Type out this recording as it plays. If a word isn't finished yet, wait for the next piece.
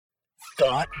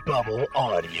Thought Bubble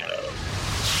Audio.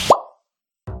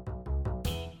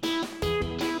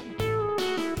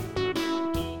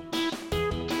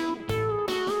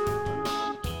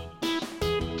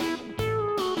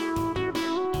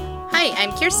 Hi,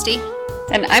 I'm Kirsty.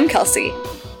 And I'm Kelsey.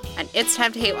 And it's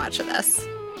time to hate watch with us.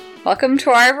 Welcome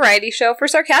to our variety show for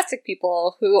sarcastic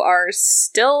people who are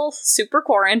still super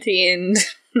quarantined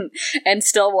and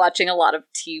still watching a lot of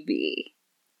TV.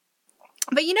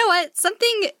 But you know what?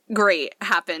 Something great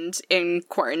happened in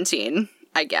quarantine,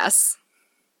 I guess.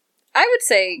 I would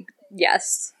say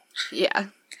yes. Yeah.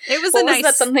 It was What was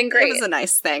that something great? It was a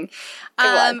nice thing. It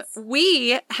was.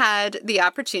 We had the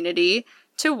opportunity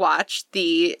to watch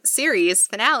the series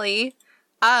finale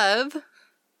of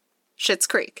Schitt's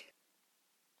Creek.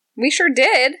 We sure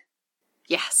did.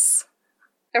 Yes.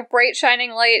 A bright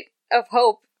shining light of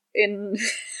hope in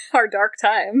our dark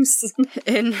times.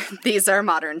 In these are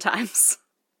modern times.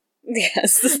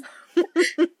 Yes.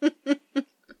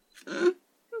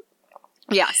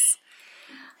 Yes.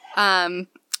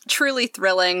 Truly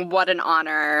thrilling. What an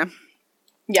honor.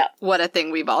 Yeah. What a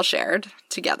thing we've all shared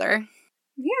together.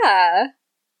 Yeah.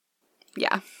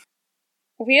 Yeah.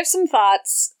 We have some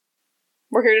thoughts.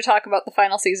 We're here to talk about the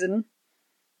final season.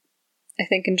 I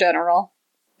think in general.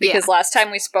 Because last time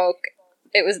we spoke,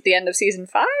 it was at the end of season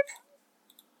 5?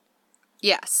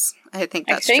 Yes, I think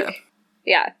that's true.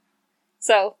 Yeah.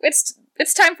 So, it's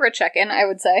time for a check-in, I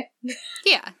would say.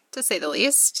 Yeah, to say the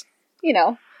least. You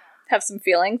know, have some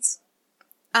feelings.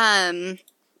 If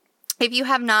you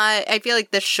have not, I feel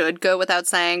like this should go without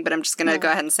saying, but I'm just gonna go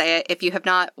ahead and say it. If you have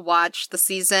not watched the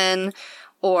season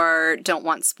or don't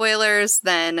want spoilers,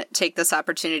 then take this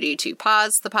opportunity to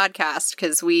pause the podcast,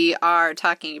 because we are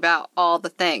talking about all the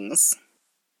things.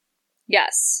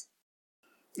 Yes.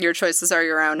 Your choices are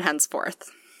your own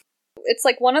henceforth. It's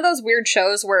like one of those weird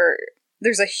shows where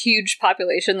there's a huge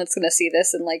population that's going to see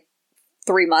this in like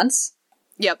 3 months.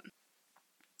 Yep.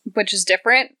 Which is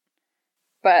different,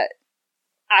 but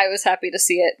I was happy to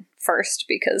see it first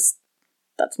because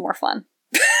that's more fun.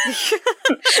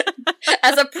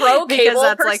 As a pro cable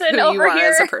that's person like who over you are here.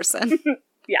 as a person.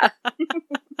 Yeah.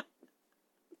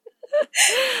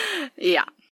 Yeah.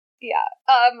 Yeah.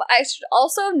 I should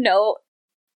also note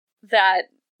that,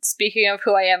 speaking of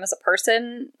who I am as a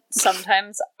person,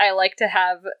 sometimes I like to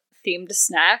have themed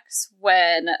snacks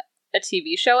when a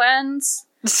TV show ends.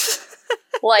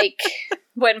 Like,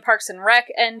 when Parks and Rec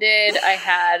ended, I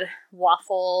had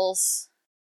waffles.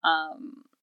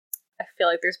 I feel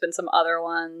like there's been some other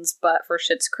ones, but for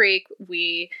Schitt's Creek,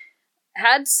 we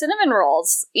had cinnamon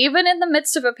rolls. Even in the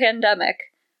midst of a pandemic,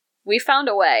 we found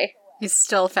a way. You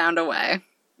still found a way.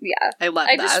 Yeah. I love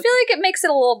that. I just feel like it makes it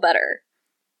a little better.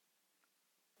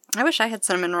 I wish I had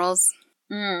cinnamon rolls.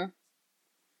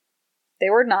 They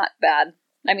were not bad.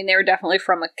 I mean, they were definitely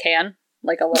from a can,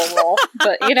 like a little roll,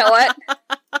 but you know what?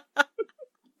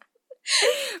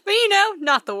 But you know,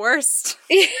 not the worst.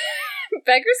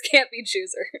 Beggars can't be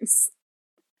choosers.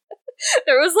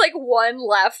 There was like one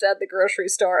left at the grocery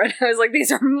store, and I was like,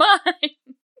 these are mine!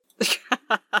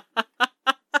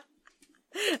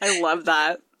 I love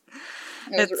that.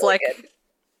 It's really like good.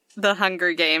 the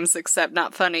Hunger Games, except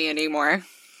not funny anymore.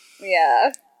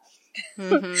 Yeah.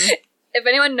 Mm-hmm. If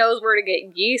anyone knows where to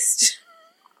get yeast...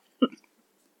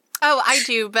 Oh, I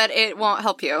do, but it won't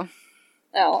help you.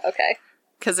 Oh, okay.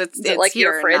 Because it's like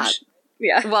here, your fridge? not...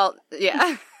 Yeah. Well,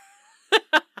 yeah.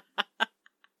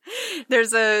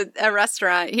 There's a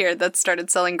restaurant here that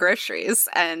started selling groceries,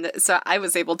 and so I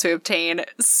was able to obtain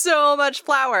so much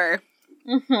flour.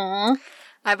 Mm-hmm.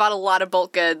 I bought a lot of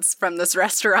bulk goods from this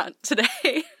restaurant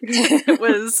today. It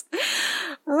was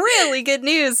really good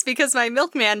news because my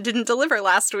milkman didn't deliver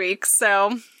last week,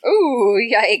 so... Ooh,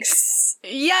 yikes.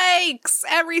 Yikes!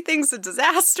 Everything's a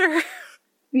disaster.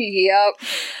 Yep.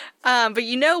 But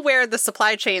you know where the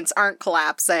supply chains aren't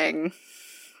collapsing?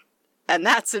 And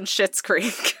that's in Schitt's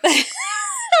Creek.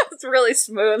 It's really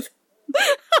smooth.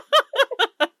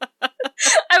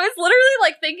 I was literally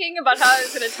like thinking about how I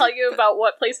was going to tell you about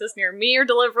what places near me are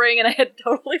delivering, and I had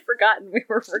totally forgotten we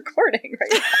were recording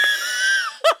right now.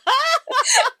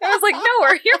 I was like, no,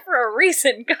 we're here for a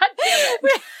reason. God damn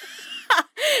it.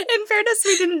 In fairness,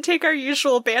 we didn't take our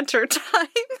usual banter time.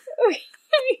 We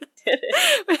did it.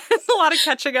 There's a lot of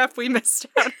catching up we missed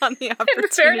out on the opportunity. In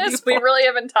fairness, we really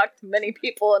haven't talked to many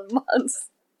people in months.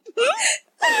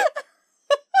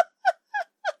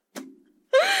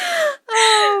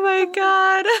 Oh my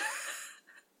god.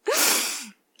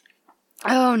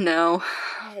 Oh no.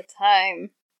 All the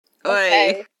time.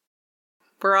 Okay. Okay.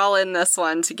 We're all in this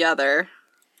one together.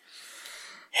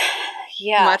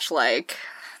 Yeah. Much like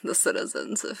the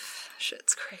citizens of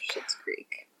Schitt's Creek. Schitt's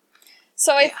Creek.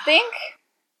 So I think,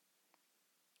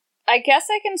 I guess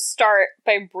I can start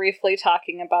by briefly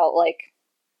talking about, like,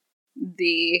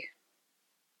 the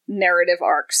narrative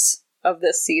arcs of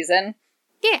this season.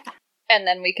 Yeah. And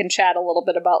then we can chat a little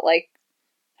bit about, like,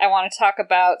 I want to talk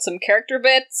about some character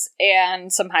bits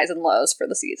and some highs and lows for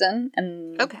the season.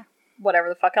 And whatever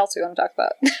the fuck else we want to talk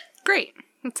about. Great.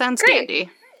 That sounds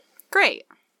dandy. Great.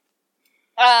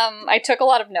 I took a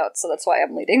lot of notes, so that's why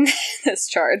I'm leading this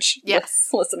charge. Yes.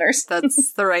 Listeners.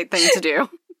 That's the right thing to do.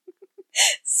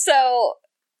 So,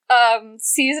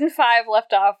 season 5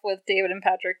 left off with David and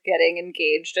Patrick getting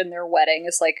engaged, and their wedding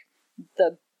is, like,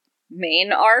 the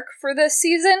main arc for this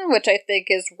season, which I think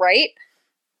is right.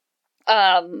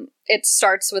 It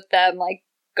starts with them, like,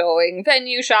 going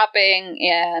venue shopping,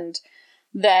 and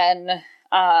then,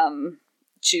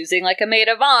 choosing, like, a maid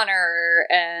of honor,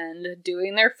 and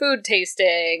doing their food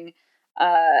tasting,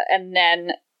 and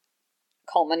then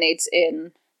culminates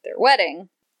in their wedding.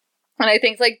 And I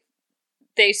think, like,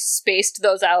 they spaced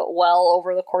those out well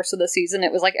over the course of the season.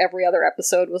 It was like every other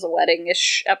episode was a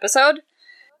wedding-ish episode.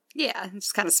 Yeah,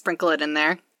 just kind of sprinkle it in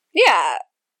there. Yeah,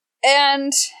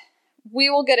 and we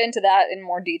will get into that in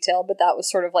more detail, but that was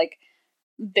sort of like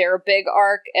their big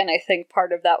arc, and I think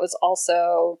part of that was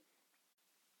also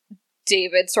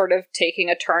David sort of taking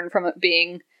a turn from it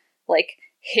being, like,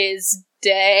 his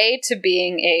day to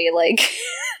being a, like,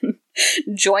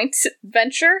 joint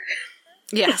venture.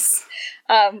 Yes.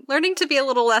 Learning to be a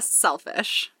little less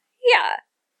selfish. Yeah.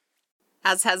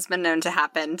 As has been known to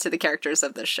happen to the characters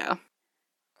of this show.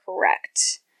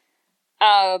 Correct.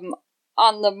 On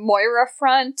the Moira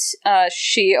front,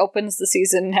 she opens the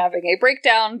season having a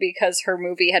breakdown because her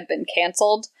movie had been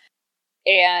canceled,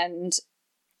 and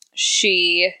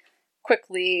she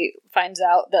quickly finds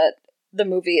out that the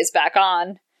movie is back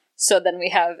on, so then we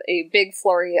have a big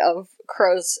flurry of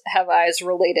Crows Have Eyes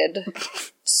related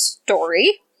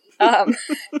story,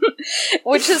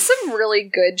 which is some really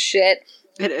good shit.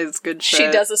 It is good shit. She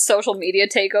does a social media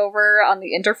takeover on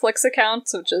the Interflix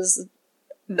accounts, which is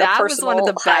that was one of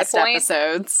the best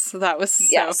episodes. That was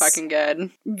so fucking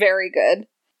good. Very good.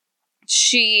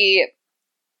 She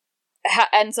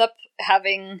ends up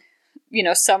having, you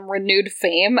know, some renewed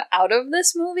fame out of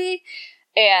this movie,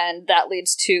 and that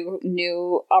leads to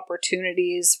new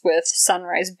opportunities with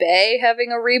Sunrise Bay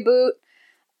having a reboot,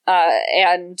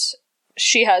 and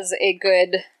she has a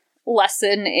good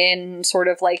lesson in sort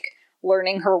of, like,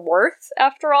 learning her worth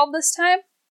after all this time.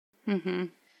 Mm-hmm.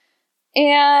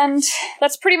 And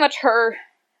that's pretty much her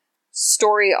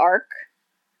story arc,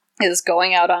 is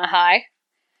going out on a high.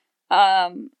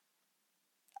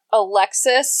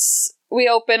 Alexis, we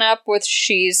open up with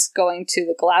she's going to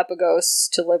the Galapagos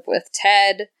to live with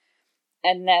Ted,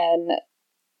 and then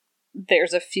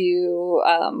there's a few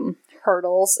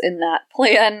hurdles in that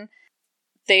plan.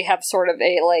 They have sort of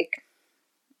a, like,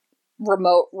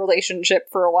 remote relationship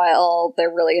for a while.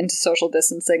 They're really into social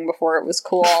distancing before it was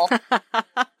cool.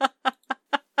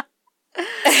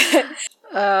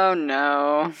 Oh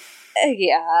no.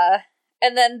 Yeah.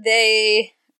 And then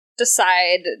they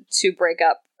decide to break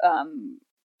up on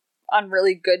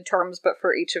really good terms, but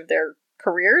for each of their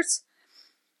careers.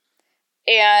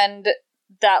 And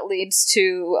that leads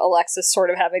to Alexis sort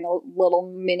of having a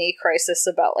little mini crisis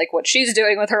about, like, what she's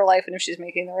doing with her life and if she's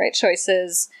making the right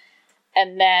choices.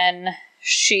 And then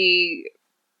she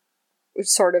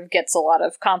sort of gets a lot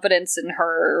of confidence in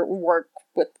her work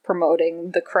with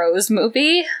promoting the Crows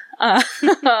movie. And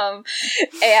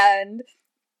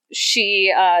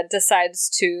she decides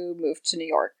to move to New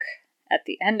York at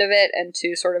the end of it and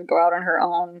to sort of go out on her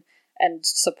own and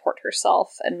support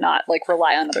herself and not, like,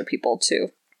 rely on other people to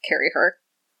carry her.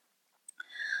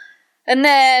 And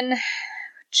then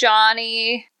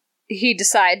Johnny, he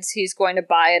decides he's going to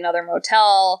buy another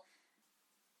motel,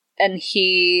 and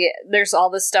there's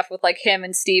all this stuff with, like, him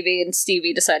and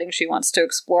Stevie deciding she wants to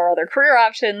explore other career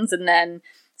options, and then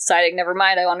deciding, never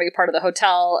mind, I want to be part of the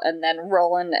hotel, and then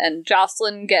Roland and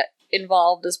Jocelyn get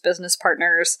involved as business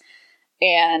partners,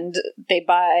 and they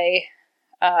buy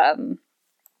the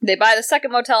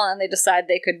second motel, and they decide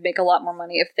they could make a lot more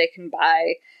money if they can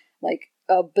buy, like,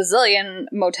 a bazillion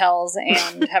motels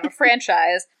and have a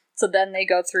franchise. So then they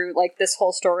go through, like, this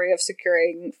whole story of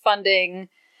securing funding,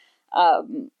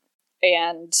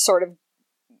 and sort of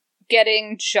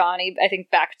getting Johnny, I think,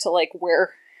 back to, like,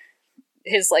 where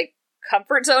his, like,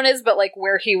 comfort zone is, but, like,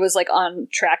 where he was, like, on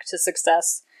track to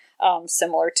success,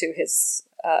 similar to his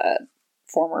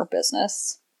former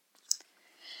business.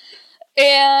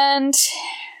 And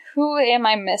who am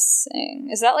I missing?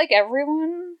 Is that, like,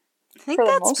 everyone? I think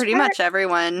that's pretty much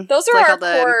everyone. Those are like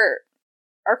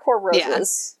our core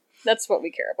roses. Yeah. That's what we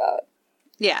care about.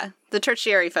 Yeah, the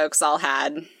tertiary folks all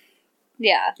had,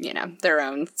 Yeah. you know, their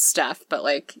own stuff, but,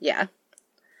 like, yeah.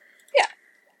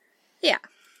 Yeah.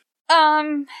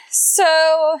 Yeah.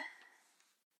 So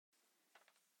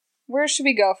where should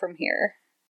we go from here?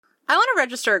 I want to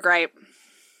register a gripe.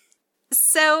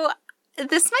 So,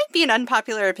 this might be an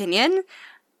unpopular opinion,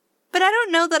 but I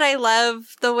don't know that I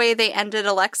love the way they ended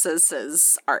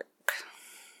Alexis's arc.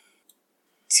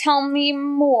 Tell me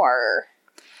more.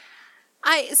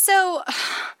 I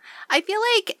feel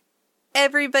like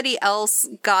everybody else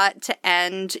got to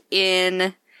end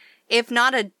in, if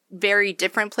not a very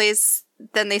different place,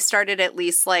 then they started at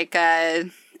least like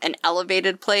an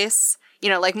elevated place. You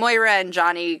know, like Moira and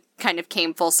Johnny kind of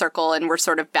came full circle and were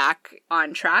sort of back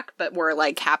on track, but were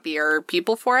like happier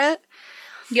people for it.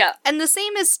 Yeah. And the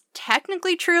same is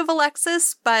technically true of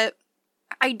Alexis, but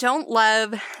I don't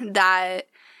love that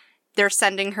they're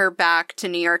sending her back to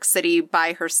New York City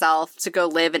by herself to go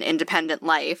live an independent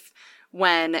life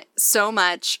when so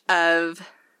much of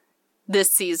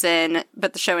this season,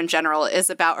 but the show in general, is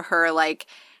about her, like,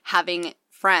 having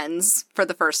friends for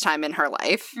the first time in her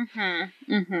life.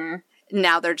 Mm-hmm. Mm-hmm.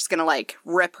 Now they're just gonna, like,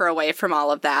 rip her away from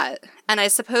all of that. And I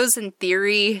suppose in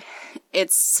theory,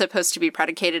 it's supposed to be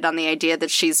predicated on the idea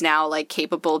that she's now, like,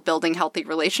 capable of building healthy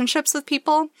relationships with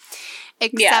people.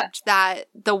 Except that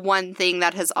the one thing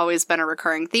that has always been a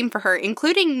recurring theme for her,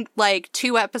 including, like,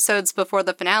 2 episodes before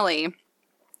the finale,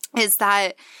 is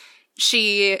that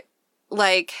she,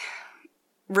 like,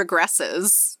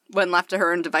 regresses when left to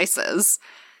her own devices.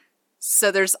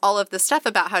 So there's all of this stuff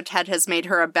about how Ted has made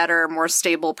her a better, more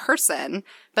stable person.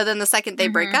 But then the second they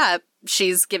break up,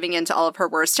 she's giving in to all of her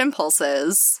worst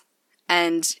impulses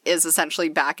and is essentially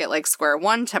back at, like, square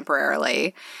one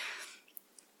temporarily.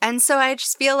 And so I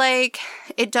just feel like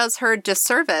it does her a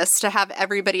disservice to have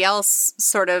everybody else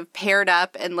sort of paired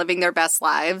up and living their best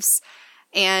lives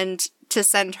and to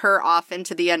send her off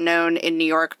into the unknown in New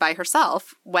York by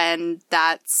herself when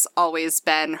that's always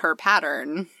been her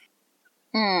pattern.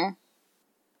 Mm.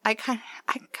 I kind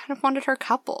of wanted her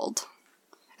coupled.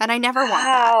 And I never want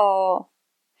that. Wow.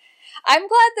 I'm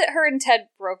glad that her and Ted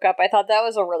broke up. I thought that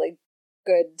was a really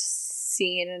good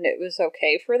scene and it was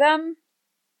okay for them.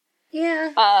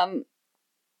 Yeah.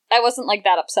 I wasn't, like,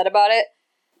 that upset about it.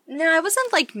 No, I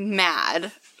wasn't, like,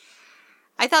 mad.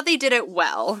 I thought they did it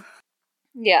well.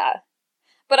 Yeah.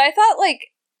 But I thought, like,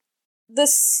 the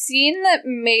scene that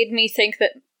made me think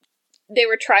that they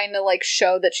were trying to, like,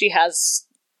 show that she has,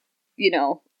 you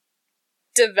know,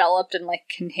 developed and, like,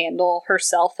 can handle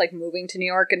herself, like, moving to New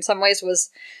York in some ways was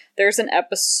there's an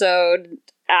episode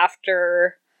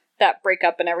after that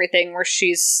breakup and everything where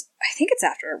she's, I think it's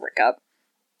after a breakup.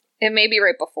 It may be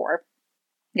right before.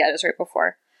 Yeah, it is right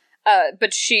before.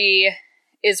 But she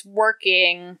is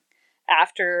working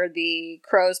after the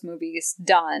Crows movie's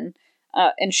done,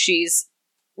 and she's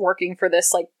working for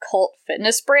this, like, cult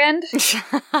fitness brand.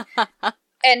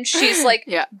 And she's, like,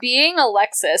 being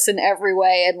Alexis in every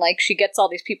way, and, like, she gets all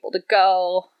these people to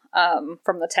go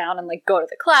from the town and, like, go to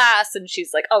the class, and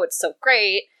she's like, oh, it's so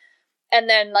great. And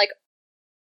then, like,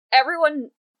 everyone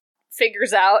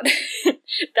figures out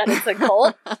that it's a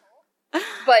cult.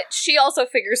 But she also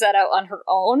figures that out on her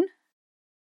own.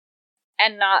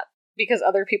 And not because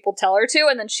other people tell her to.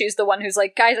 And then she's the one who's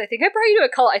like, guys, I think I brought you to a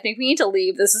cult. I think we need to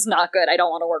leave. This is not good. I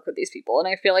don't want to work with these people. And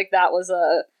I feel like that was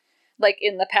like,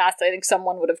 in the past, I think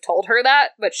someone would have told her that.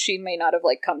 But she may not have,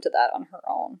 like, come to that on her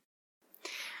own.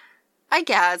 I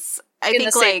guess. I think,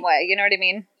 the same, like, way. You know what I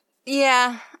mean?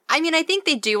 Yeah. I mean, I think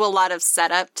they do a lot of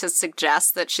setup to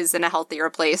suggest that she's in a healthier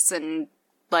place and,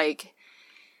 like,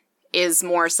 is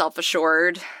more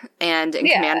self-assured and in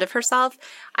command of herself.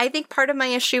 I think part of my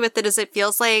issue with it is it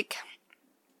feels like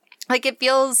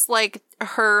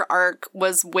her arc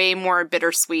was way more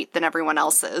bittersweet than everyone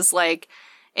else's. Like,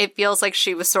 it feels like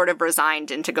she was sort of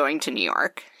resigned into going to New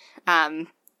York.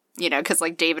 You know, because,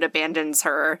 like, David abandons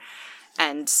her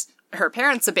and her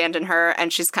parents abandon her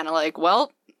and she's kind of like,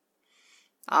 well,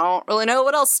 I don't really know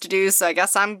what else to do, so I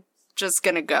guess I'm just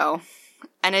gonna go.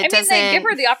 And it doesn't... they give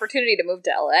her the opportunity to move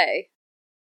to LA.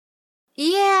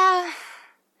 Yeah.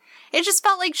 It just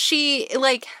felt like she,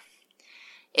 like,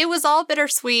 it was all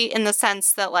bittersweet in the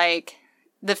sense that, like,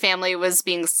 the family was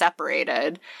being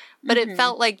separated, but it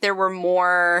felt like there were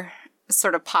more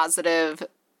sort of positive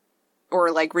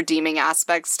or, like, redeeming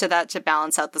aspects to that to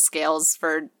balance out the scales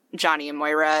for Johnny and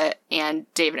Moira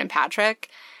and David and Patrick,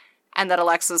 and that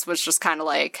Alexis was just kind of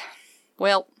like,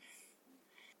 well...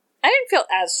 I didn't feel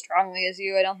as strongly as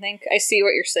you, I don't think. I see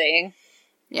what you're saying.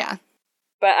 Yeah.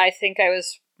 But I think I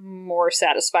was more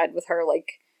satisfied with her,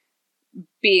 like,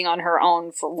 being on her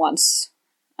own for once.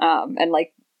 And,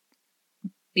 like,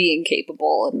 being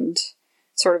capable and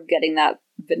sort of getting that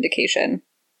vindication.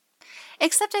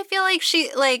 Except I feel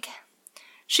like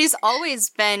she's always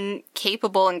been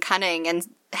capable and cunning and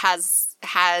has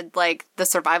had, like, the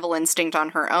survival instinct on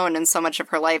her own, and so much of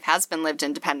her life has been lived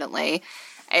independently.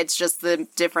 It's just the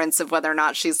difference of whether or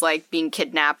not she's, like, being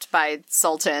kidnapped by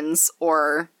sultans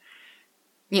or,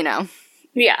 you know,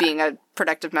 being a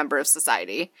productive member of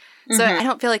society. So I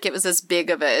don't feel like it was as big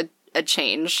of a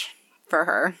change for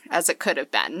her as it could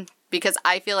have been, because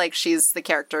I feel like she's the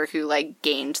character who, like,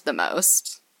 gained the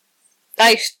most.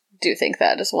 I do think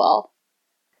that as well.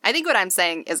 I think what I'm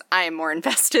saying is I am more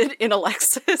invested in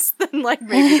Alexis than, like,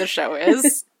 maybe the show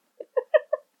is.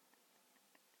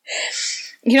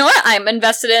 You know what I'm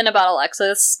invested in about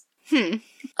Alexis?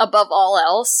 Above all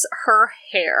else, her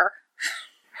hair.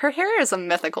 Her hair is a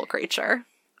mythical creature.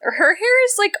 Her hair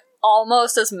is, like,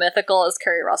 almost as mythical as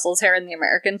Kerry Russell's hair in The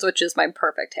Americans, which is my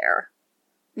perfect hair.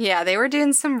 Yeah, they were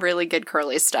doing some really good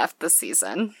curly stuff this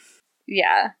season.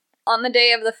 Yeah. On the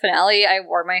day of the finale, I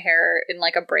wore my hair in,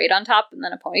 like, a braid on top and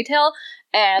then a ponytail,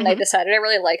 and I decided I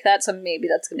really like that, so maybe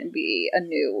that's going to be a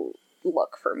new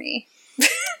look for me.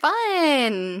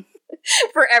 Fun!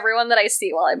 For everyone that I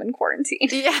see while I'm in quarantine.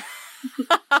 Yeah.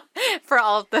 For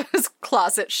all of those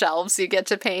closet shelves you get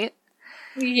to paint.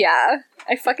 Yeah.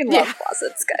 I fucking love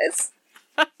closets,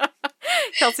 guys.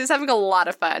 Kelsey's having a lot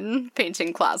of fun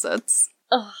painting closets.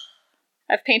 Ugh.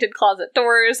 I've painted closet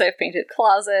doors, I've painted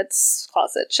closets,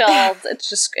 closet shelves. It's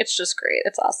just great.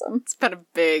 It's awesome. It's been a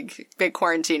big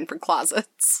quarantine for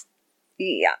closets.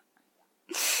 Yeah.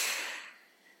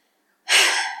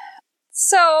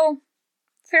 So,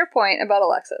 fair point about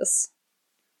Alexis.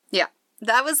 Yeah.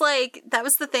 That was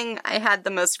the thing I had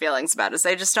the most feelings about, is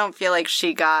I just don't feel like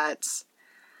she got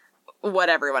what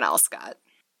everyone else got.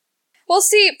 Well,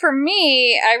 see, for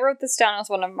me, I wrote this down as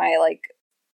one of my, like,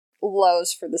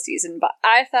 lows for the season, but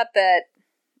I thought that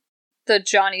the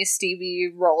Johnny,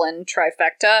 Stevie, Roland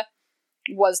trifecta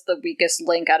was the weakest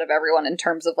link out of everyone in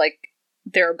terms of, like,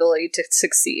 their ability to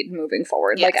succeed moving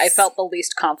forward. Yes. Like, I felt the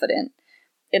least confident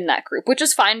in that group, which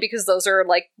is fine because those are,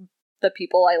 like, the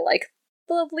people I like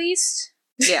the least.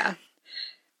 Yeah.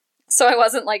 So I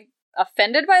wasn't, like,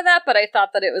 offended by that, but I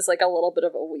thought that it was, like, a little bit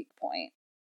of a weak point.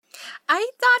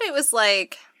 I thought it was,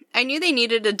 like, I knew they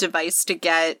needed a device to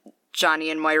get Johnny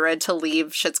and Moira to leave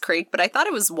Schitt's Creek, but I thought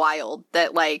it was wild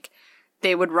that, like,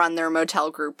 they would run their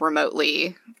motel group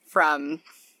remotely from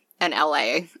an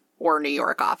LA or New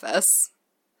York office.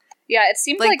 Yeah, it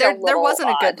seemed like there wasn't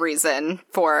odd. a good reason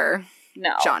for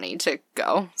Johnny to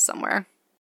go somewhere.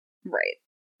 Right.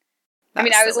 That I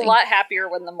mean, I was a silly. lot happier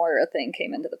when the Moira thing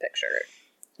came into the picture.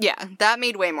 Yeah, that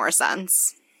made way more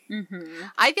sense. Mm-hmm.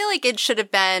 I feel like it should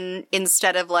have been,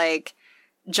 instead of, like,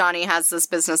 Johnny has this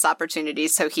business opportunity,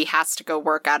 so he has to go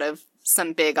work out of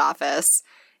some big office.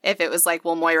 If it was like,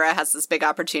 well, Moira has this big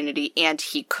opportunity, and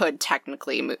he could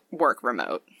technically work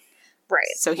remote.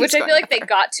 Right. So which I feel like they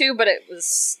got to, but it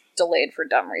was delayed for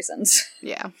dumb reasons.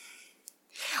 Yeah.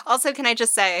 Also, can I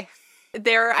just say,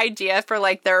 their idea for,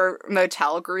 like, their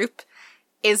motel group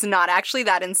is not actually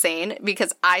that insane,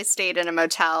 because I stayed in a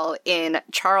motel in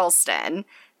Charleston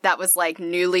that was, like,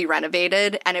 newly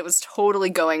renovated, and it was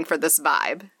totally going for this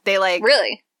vibe. They, like...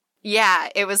 Really? Yeah,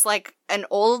 it was, like, an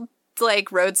old,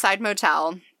 like, roadside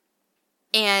motel,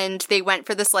 and they went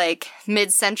for this, like,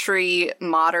 mid-century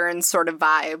modern sort of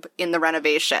vibe in the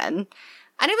renovation.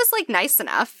 And it was, like, nice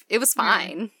enough. It was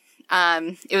fine.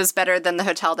 It was better than the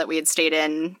hotel that we had stayed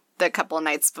in the couple of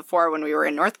nights before when we were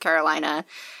in North Carolina.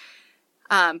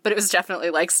 But it was definitely,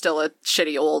 like, still a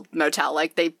shitty old motel.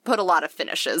 Like, they put a lot of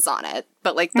finishes on it.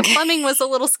 But, like, the plumbing was a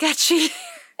little sketchy.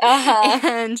 Uh-huh.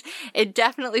 And it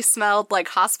definitely smelled like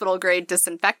hospital-grade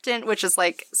disinfectant, which is,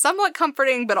 like, somewhat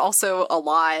comforting, but also a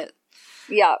lot.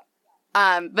 Yeah.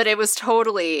 But it was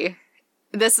totally...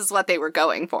 This is what they were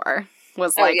going for.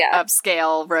 Was, like,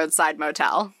 upscale roadside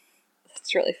motel.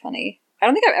 That's really funny. I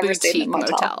don't think I've ever stayed in a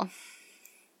motel.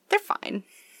 They're fine.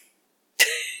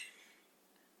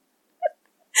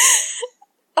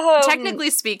 Technically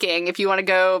speaking, if you want to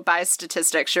go by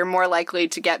statistics, you're more likely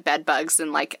to get bed bugs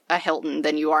in, like, a Hilton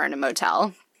than you are in a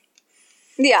motel.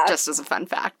 Yeah. Just as a fun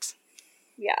fact.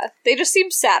 Yeah. They just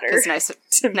seem sadder. Because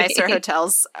nicer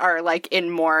hotels are, like, in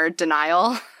more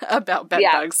denial about bed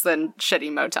bugs than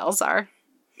shitty motels are.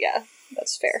 Yeah,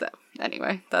 that's fair. So,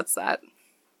 anyway, that's that.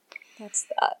 That's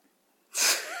that.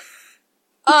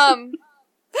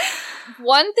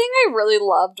 One thing I really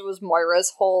loved was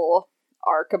Moira's whole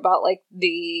arc about, like,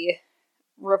 the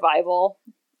revival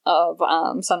of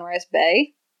Sunrise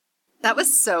Bay. That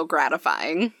was so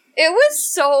gratifying. It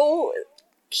was so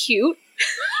cute.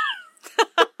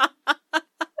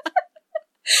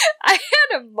 I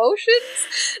had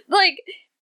emotions. Like,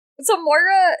 So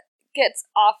Moira gets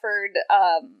offered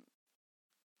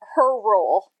her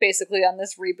role, basically, on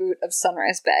this reboot of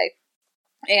Sunrise Bay.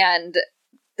 And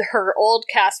her old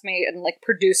castmate and, like,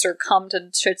 producer come to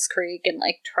Schitt's Creek and,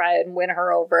 like, try and win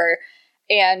her over.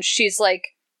 And she's,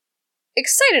 like,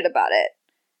 excited about it.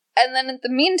 And then in the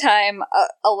meantime,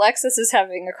 Alexis is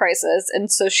having a crisis,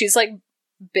 and so she's, like,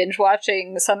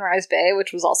 binge-watching Sunrise Bay,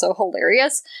 which was also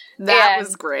hilarious. That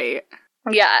was great.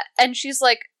 Yeah, and she's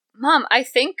like, Mom, I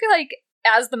think, like,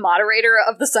 as the moderator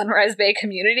of the Sunrise Bay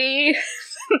community,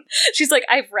 she's like,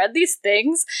 I've read these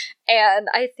things, and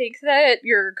I think that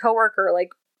your coworker,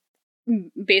 like,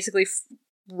 basically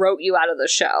wrote you out of the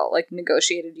show, like,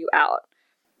 negotiated you out.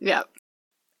 Yep.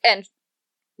 And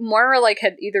Moira, like,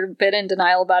 had either been in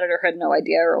denial about it or had no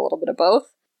idea, or a little bit of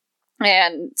both.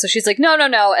 And so she's like, no.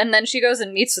 And then she goes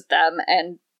and meets with them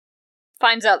and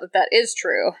finds out that that is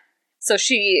true. So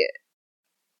she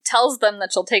tells them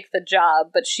that she'll take the job,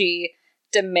 but she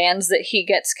demands that he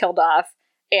gets killed off.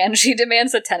 And she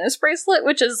demands a tennis bracelet,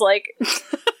 which is, like,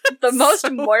 the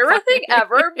most Moira thing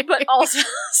ever, but also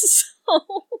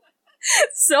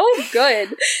so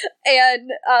good.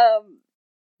 And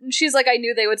she's like, I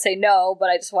knew they would say no, but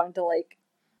I just wanted to, like,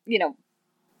 you know,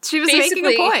 she was making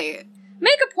a point.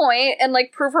 Make a point and,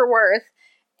 like, prove her worth.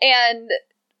 And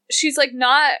she's, like,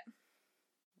 not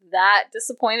that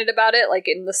disappointed about it, like,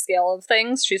 in the scale of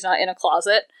things. She's not in a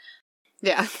closet.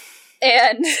 Yeah.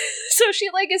 And so she,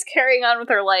 like, is carrying on with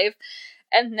her life.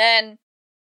 And then,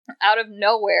 out of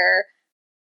nowhere,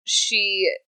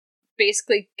 she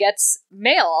basically gets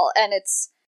mail. And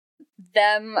it's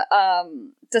them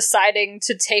deciding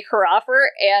to take her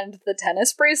offer and the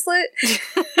tennis bracelet.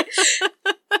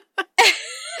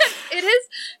 It is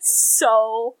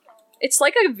so... It's,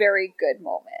 like, a very good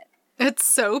moment. It's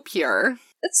so pure.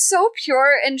 It's so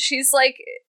pure, and she's, like...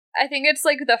 I think it's,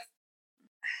 like,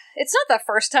 it's not the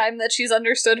first time that she's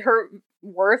understood her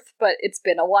worth, but it's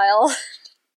been a while.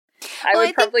 I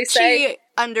would probably say she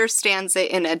understands it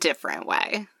in a different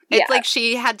way. It's like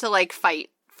she had to, like, fight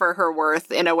for her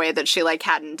worth in a way that she, like,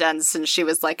 hadn't done since she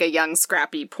was, like, a young,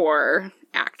 scrappy, poor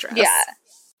actress. Yeah.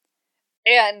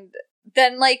 And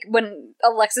then, like, when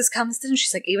Alexis comes in,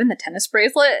 she's like, even the tennis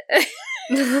bracelet?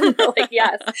 Like,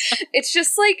 yes. It's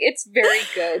just, like, it's very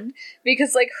good.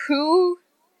 Because, like, who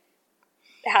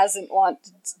hasn't wanted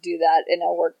to do that in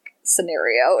a work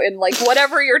scenario? And, like,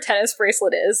 whatever your tennis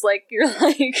bracelet is, like, you're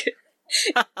like...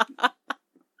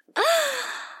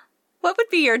 What would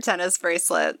be your tennis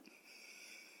bracelet?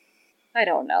 I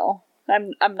don't know.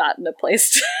 I'm not in a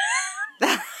place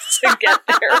to get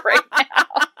there right now.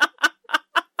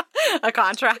 A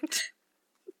contract?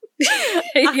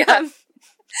 Yeah.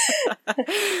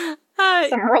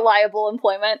 Some reliable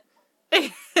employment.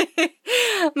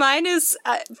 Mine is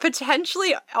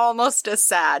potentially almost as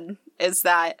sad as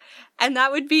that. And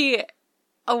that would be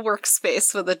a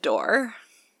workspace with a door.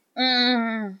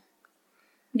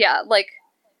 Yeah, like,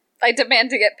 I demand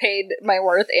to get paid my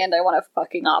worth and I want a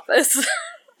fucking office.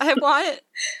 I want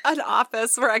an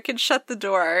office where I can shut the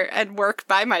door and work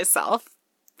by myself,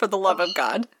 for the love of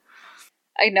God.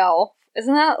 I know.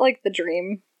 Isn't that, like, the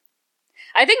dream?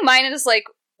 I think mine is, like,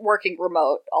 working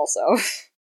remote, also.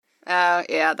 Oh,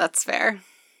 yeah, that's fair.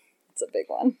 It's a big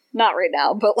one. Not right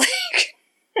now, but, like...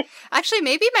 Actually,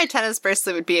 maybe my tennis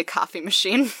bracelet would be a coffee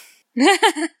machine.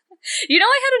 You know,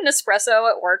 I had an espresso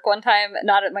at work one time,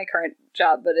 not at my current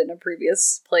job, but in a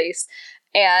previous place,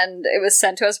 and it was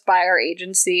sent to us by our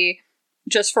agency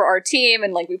just for our team,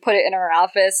 and, like, we put it in our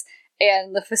office,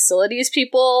 and the facilities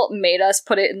people made us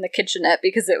put it in the kitchenette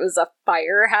because it was a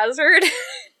fire hazard.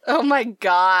 Oh my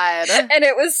God. And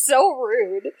it was so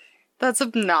rude. That's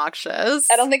obnoxious.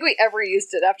 I don't think we ever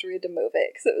used it after we had to move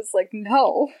it, because it was like,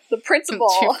 no, the principal.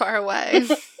 Too far away.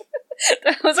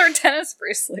 That was our tennis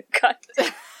bracelet cut.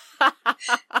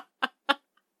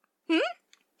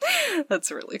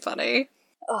 That's really funny.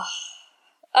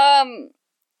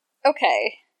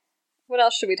 Okay. What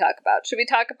else should we talk about? Should we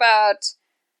talk about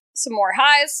some more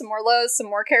highs, some more lows, some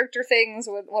more character things?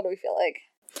 What do we feel like?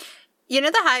 You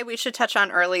know, the high we should touch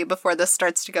on early before this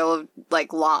starts to go,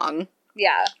 like, long.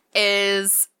 Yeah.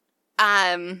 Is,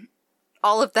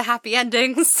 all of the happy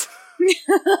endings.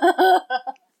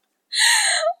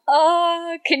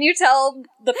 Can you tell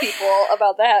the people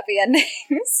about the happy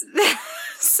endings?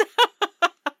 So,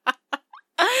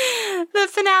 the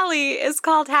finale is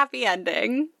called Happy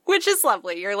Ending, which is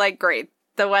lovely. You're like, great,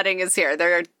 the wedding is here.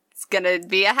 There's gonna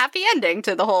be a happy ending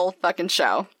to the whole fucking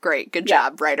show. Great, good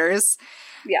job, writers.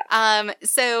 Yeah.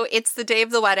 So it's the day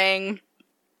of the wedding.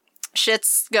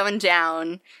 Shit's going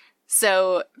down.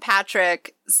 So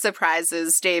Patrick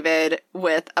surprises David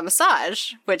with a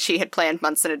massage, which he had planned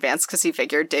months in advance because he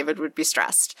figured David would be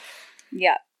stressed.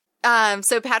 Yeah.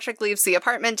 So Patrick leaves the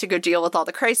apartment to go deal with all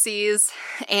the crises,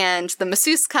 and the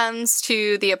masseuse comes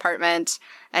to the apartment,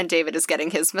 and David is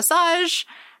getting his massage,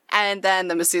 and then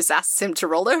the masseuse asks him to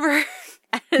roll over,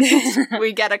 and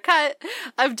we get a cut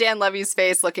of Dan Levy's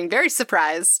face looking very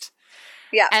surprised.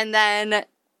 Yeah. And then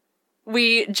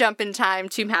we jump in time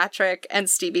to Patrick and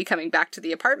Stevie coming back to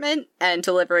the apartment and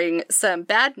delivering some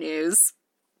bad news,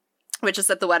 which is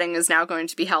that the wedding is now going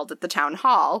to be held at the town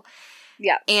hall.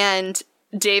 Yeah. And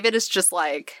David is just,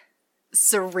 like,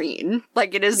 serene.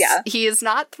 Like, it is, he is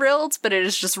not thrilled, but it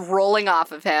is just rolling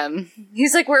off of him.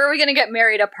 He's like, where are we going to get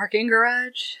married? A parking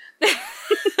garage?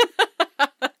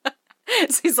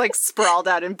 So he's, like, sprawled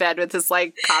out in bed with his,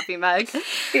 like, coffee mug.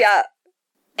 Yeah.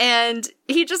 And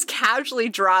he just casually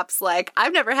drops, like,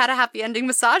 I've never had a happy ending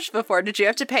massage before. Did you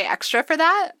have to pay extra for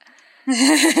that?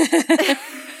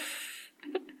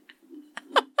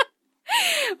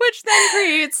 Which then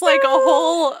creates, like, a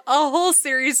whole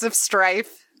series of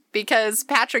strife, because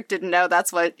Patrick didn't know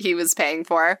that's what he was paying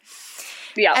for.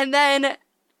 Yeah. And then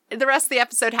the rest of the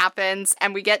episode happens,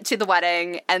 and we get to the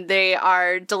wedding, and they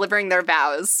are delivering their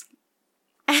vows.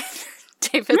 And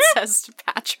David says to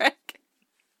Patrick,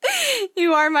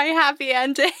 "You are my happy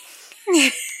ending."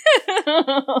 And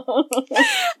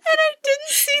I didn't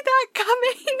see that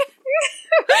coming.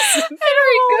 I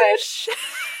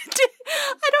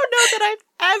don't know that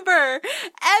I've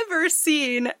ever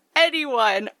seen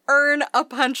anyone earn a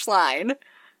punchline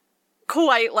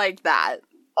quite like that.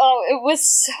 Oh, it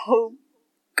was so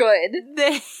good.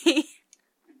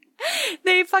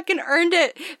 They fucking earned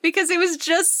it because it was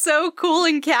just so cool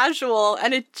and casual,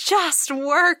 and it just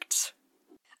worked.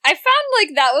 I found,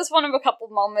 like, that was one of a couple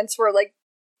moments where, like,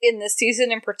 in this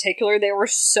season in particular, they were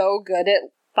so good at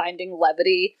finding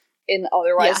levity in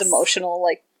otherwise emotional,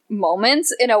 like,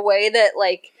 moments in a way that,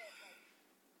 like,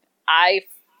 I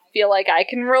feel like I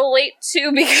can relate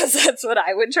to, because that's what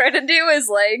I would try to do, is,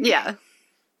 like,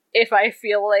 if I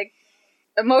feel, like,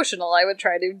 emotional, I would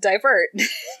try to divert.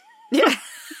 Yeah.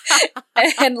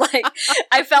 And, like,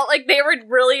 I felt like they were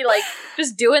really, like,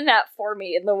 just doing that for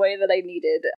me in the way that I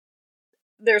needed.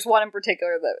 There's one in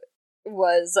particular that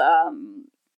was a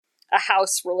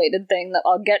house-related thing that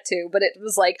I'll get to, but it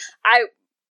was, like,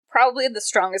 probably the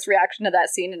strongest reaction to that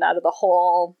scene and out of the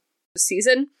whole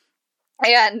season.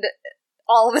 And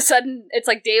all of a sudden, it's,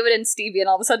 like, David and Stevie, and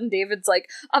all of a sudden David's like,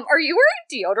 are you wearing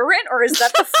deodorant, or is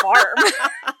that the farm?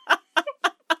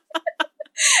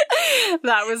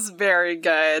 That was very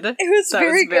good. It was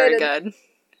very good.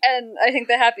 And I think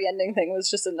the happy ending thing was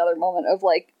just another moment of,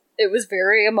 like, it was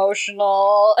very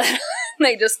emotional.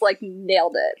 They just, like,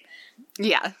 nailed it.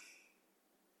 Yeah.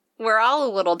 We're all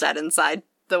a little dead inside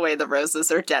the way the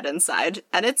roses are dead inside,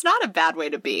 and it's not a bad way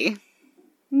to be.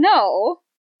 No.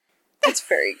 It's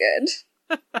very good.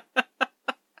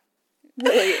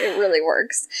 It really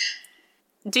works.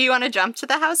 Do you want to jump to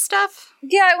the house stuff?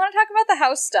 Yeah, I want to talk about the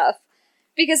house stuff,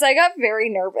 because I got very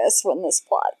nervous when this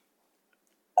plot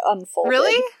unfolded.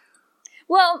 Really?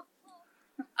 Well,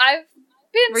 I've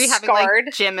been Were you having, scarred.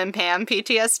 like, Jim and Pam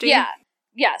PTSD? Yeah.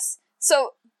 Yes.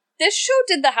 So, this show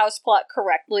did the house plot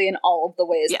correctly in all of the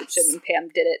ways that Jim and Pam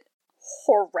did it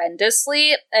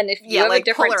horrendously, and if you have like, a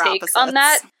different take on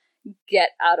that,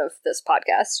 get out of this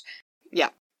podcast. Yeah.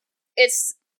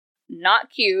 It's not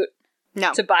cute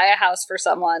to buy a house for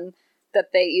someone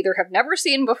that they either have never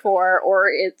seen before, or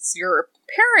it's your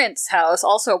parents' house.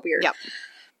 Also weird. Yep.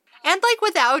 And, like,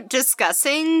 without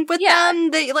discussing with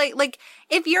them, they, like,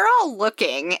 if you're all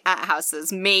looking at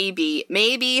houses, maybe,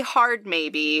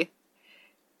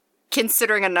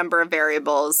 considering a number of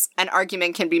variables, an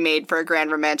argument can be made for a grand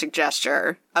romantic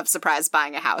gesture of surprise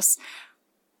buying a house.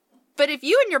 But if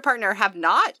you and your partner have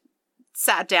not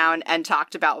sat down and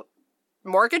talked about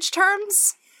mortgage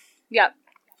terms,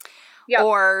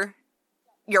 or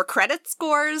your credit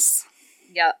scores,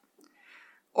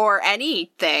 or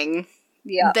anything,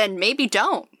 then maybe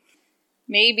don't.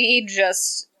 Maybe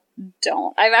just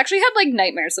don't. I've actually had, like,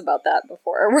 nightmares about that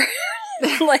before, where,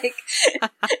 like,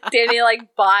 Danny,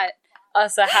 like, bought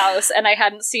us a house, and I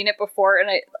hadn't seen it before, and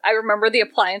I remember the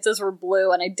appliances were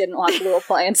blue, and I didn't want blue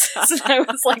appliances, and I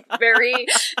was, like, very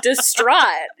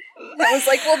distraught. I was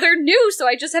like, well, they're new, so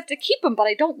I just have to keep them, but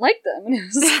I don't like them. And it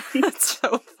was like, that's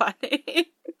so funny.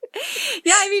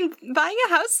 Yeah, I mean, buying a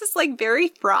house is, like, very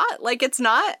fraught. Like, it's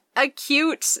not a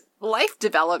cute life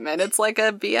development. It's like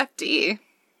a BFD.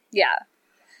 Yeah.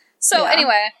 So,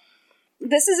 anyway,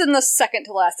 this is in the second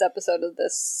to last episode of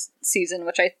this season,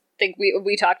 which I think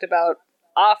we talked about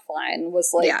offline,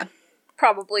 was, like,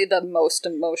 probably the most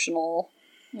emotional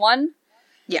one.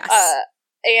 Yes.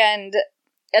 And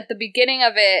at the beginning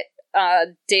of it,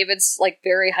 David's like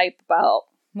very hype about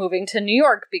moving to New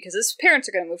York because his parents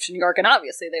are going to move to New York, and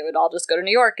obviously they would all just go to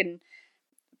New York. And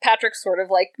Patrick's sort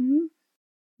of like,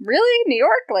 really? New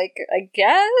York? Like, I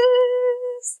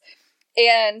guess?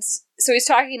 And so he's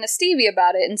talking to Stevie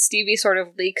about it, and Stevie sort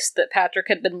of leaks that Patrick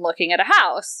had been looking at a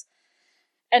house.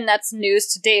 And that's news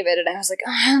to David, and I was like,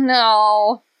 oh,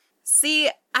 no. See,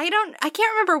 I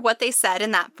can't remember what they said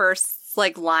in that first,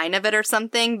 like, line of it or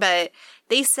something, but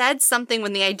they said something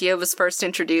when the idea was first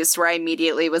introduced where I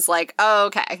immediately was like, oh,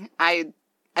 okay, I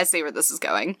see where this is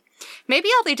going. Maybe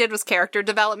all they did was character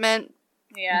development.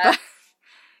 Yeah.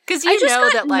 Because you know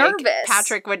that, like, nervous.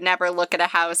 Patrick would never look at a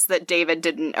house that David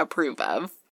didn't approve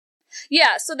of.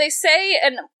 Yeah, so they say,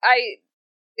 and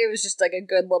it was just like a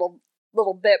good little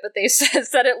bit, but they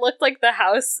said it looked like the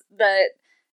house that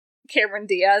Cameron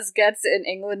Diaz gets in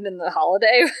England in The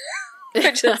Holiday,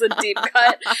 which is a deep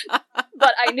cut,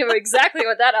 but I knew exactly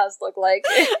what that house looked like.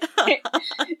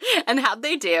 And how'd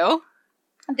they do?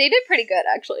 They did pretty good,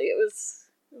 actually. It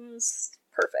was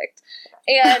perfect.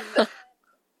 And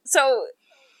so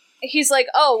he's like,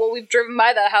 oh, well, we've driven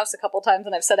by that house a couple times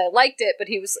and I've said I liked it, but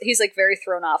he's like very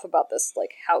thrown off about this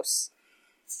like house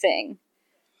thing.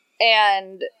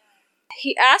 And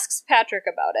he asks Patrick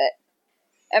about it,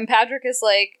 and Patrick is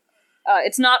like,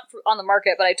 it's not on the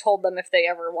market, but I told them if they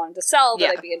ever wanted to sell that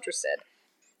I'd be interested.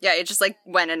 Yeah, it just like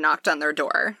went and knocked on their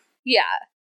door. Yeah.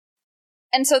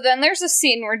 And so then there's a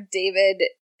scene where David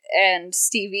and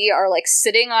Stevie are like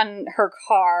sitting on her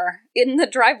car in the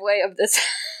driveway of this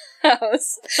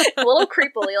house, a little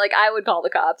creepily, like I would call the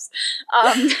cops.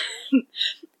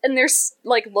 And they're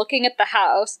like looking at the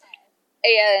house,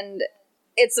 and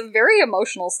it's a very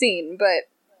emotional scene,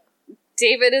 but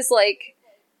David is like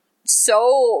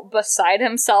so beside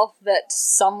himself that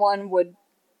someone would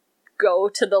go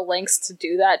to the lengths to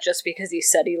do that just because he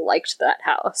said he liked that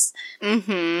house.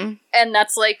 Mm-hmm. And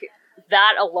that's like,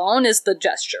 that alone is the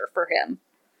gesture for him.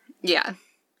 Yeah.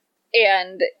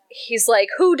 And he's like,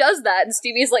 who does that? And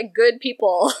Stevie's like, good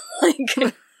people.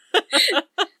 Like,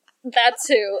 that's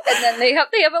who. And then they have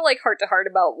a like heart to heart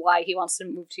about why he wants to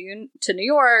move to New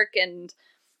York, and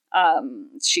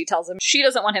she tells him she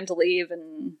doesn't want him to leave,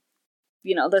 and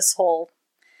you know, this whole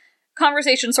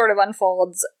conversation sort of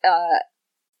unfolds.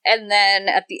 And then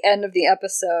at the end of the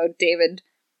episode, David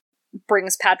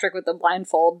brings Patrick with the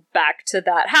blindfold back to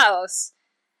that house,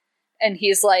 and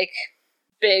he's like,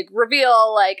 big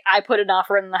reveal, like, I put an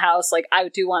offer in the house, like, I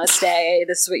do want to stay,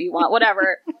 this is what you want,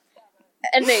 whatever.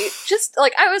 And they just,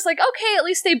 like, I was like, okay, at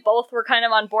least they both were kind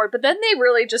of on board, but then they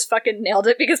really just fucking nailed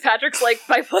it, because Patrick's like,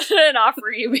 by putting an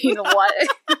offer, you mean what?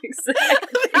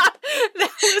 Exactly.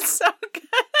 That was so good.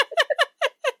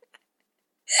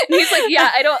 And he's like,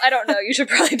 yeah, I don't know, you should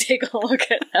probably take a look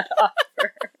at that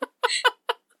offer.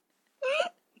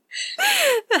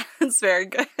 That's very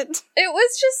good. It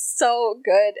was just so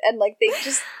good, and like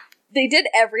they did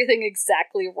everything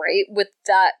exactly right with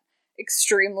that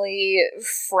extremely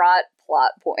fraught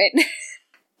plot point.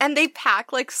 And they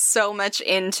pack like so much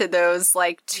into those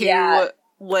like two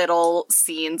little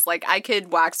scenes. Like, I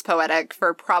could wax poetic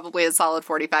for probably a solid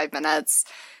 45 minutes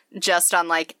just on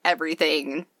like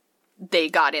everything they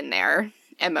got in there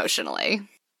emotionally.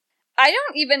 I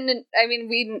mean,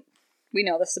 we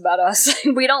know this about us.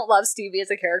 We don't love Stevie as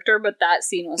a character, but that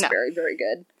scene was very, very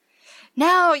good.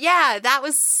 No, yeah, that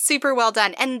was super well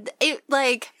done. And it,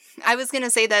 like, I was gonna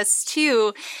say this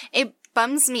too, it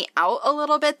bums me out a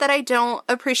little bit that I don't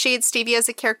appreciate Stevie as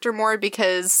a character more,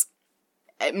 because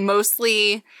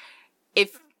mostly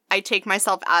if I take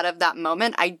myself out of that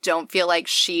moment, I don't feel like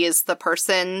she is the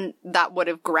person that would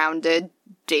have grounded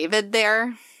David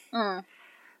there. Mm.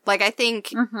 Like, I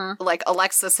think, like,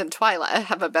 Alexis and Twyla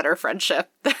have a better friendship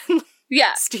than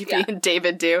Stevie and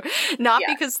David do. Not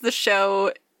because the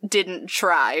show didn't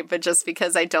try, but just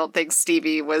because I don't think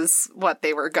Stevie was what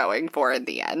they were going for in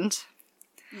the end.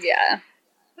 Yeah.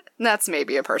 That's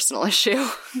maybe a personal issue.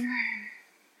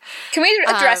 Can we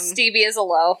address Stevie as a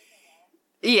low?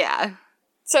 Yeah.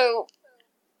 So,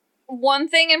 one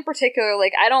thing in particular,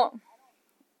 like, I don't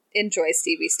enjoy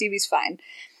Stevie. Stevie's fine.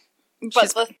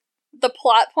 But the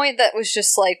plot point that was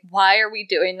just like, why are we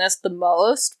doing this the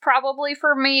most, probably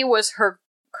for me, was her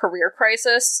career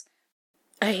crisis.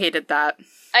 I hated that.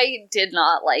 I did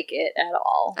not like it at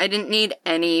all. I didn't need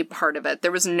any part of it.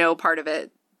 There was no part of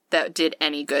it that did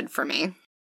any good for me.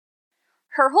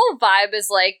 Her whole vibe is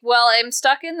like, well, I'm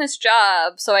stuck in this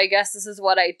job, so I guess this is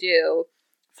what I do.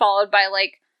 Followed by,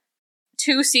 like,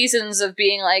 2 seasons of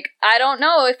being like, I don't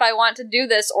know if I want to do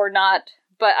this or not,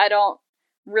 but I don't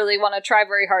really want to try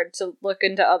very hard to look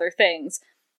into other things.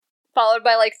 Followed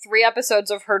by, like, 3 episodes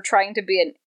of her trying to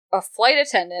be a flight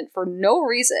attendant for no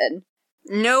reason.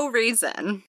 No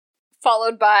reason.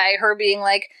 Followed by her being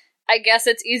like, I guess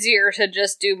it's easier to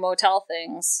just do motel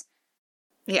things.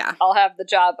 Yeah. I'll have the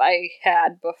job I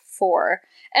had before.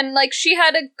 And, like, she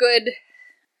had a good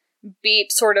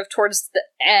beat sort of towards the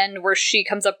end where she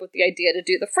comes up with the idea to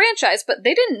do the franchise, but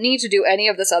they didn't need to do any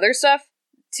of this other stuff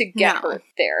to get her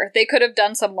there. They could have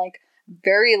done some, like,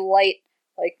 very light,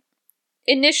 like,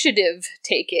 initiative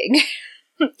taking.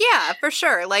 Yeah, for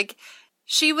sure. Like,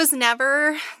 she was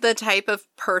never the type of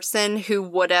person who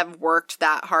would have worked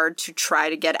that hard to try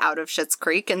to get out of Schitt's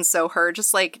Creek, and so her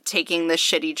just, like, taking this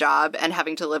shitty job and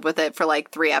having to live with it for,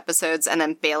 like, 3 episodes and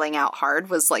then bailing out hard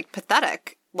was, like,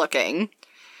 pathetic looking.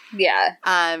 Yeah.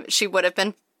 She would have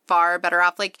been far better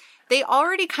off. Like, they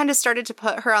already kind of started to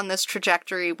put her on this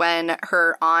trajectory when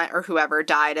her aunt or whoever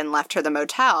died and left her the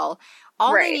motel.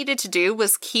 All they needed to do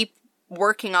was keep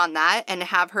working on that and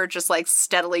have her just, like,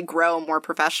 steadily grow more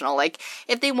professional. Like,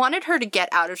 if they wanted her to get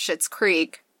out of Schitt's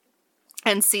Creek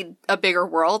and see a bigger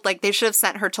world, like, they should have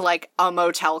sent her to, like, a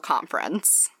motel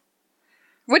conference.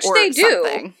 Which they do.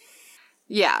 Something.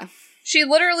 Yeah. She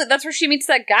literally, that's where she meets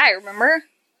that guy, remember?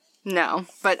 No,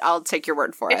 but I'll take your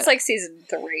word for it. It's like season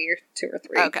 3 or 2 or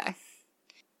 3. Okay.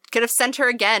 Could have sent her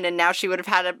again, and now she would have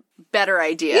had a better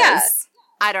ideas. Yeah.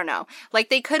 I don't know. Like,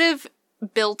 they could have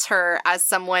built her as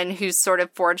someone who's sort of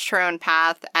forged her own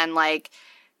path and, like,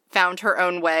 found her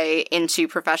own way into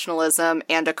professionalism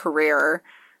and a career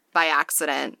by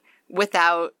accident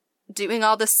without doing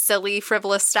all this silly,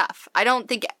 frivolous stuff. I don't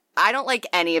like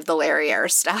any of the Larry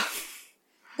Ayres stuff.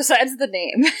 Besides the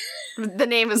name. The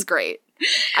name is great.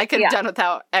 I could have done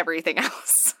without everything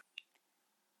else.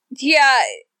 Yeah,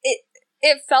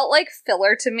 it felt like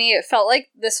filler to me. It felt like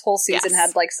this whole season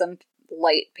had, like, some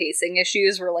light pacing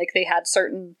issues where, like, they had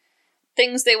certain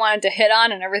things they wanted to hit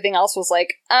on and everything else was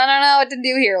like, I don't know what to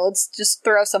do here. Let's just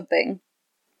throw something.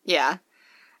 Yeah.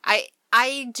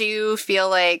 I do feel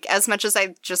like, as much as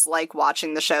I just like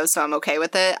watching the show, so I'm okay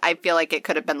with it, I feel like it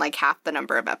could have been, like, half the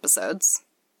number of episodes.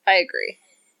 I agree.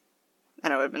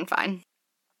 And it would have been fine.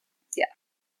 Yeah.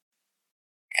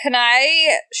 Can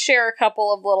I share a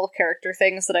couple of little character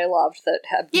things that I loved that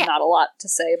have not a lot to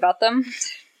say about them?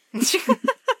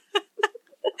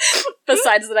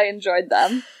 Besides that I enjoyed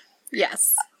them.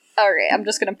 Yes. Alright, I'm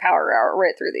just gonna power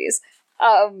right through these.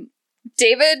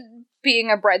 David being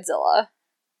a breadzilla.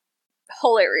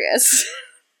 Hilarious.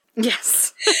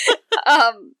 Yes.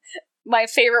 My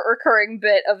favorite recurring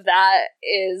bit of that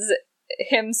is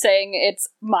him saying it's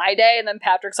my day, and then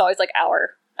Patrick's always like,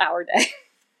 our day.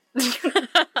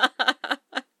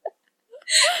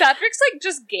 Patrick's, like,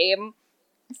 just game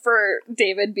for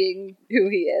David being who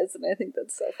he is, and I think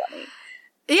that's so funny.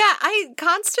 Yeah, I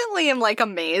constantly am, like,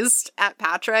 amazed at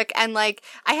Patrick, and, like,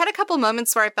 I had a couple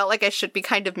moments where I felt like I should be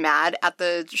kind of mad at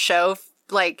the show,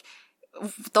 like,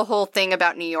 the whole thing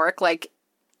about New York, like,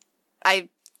 I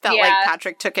felt like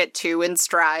Patrick took it too in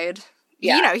stride.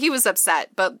 Yeah. You know, he was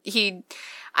upset, but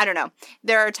I don't know.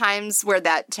 There are times where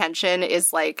that tension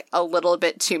is, like, a little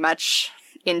bit too much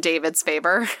in David's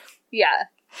favor. Yeah.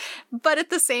 But at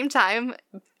the same time,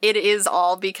 it is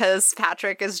all because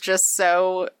Patrick is just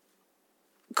so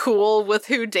cool with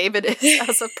who David is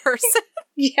as a person.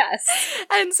 Yes.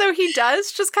 And so he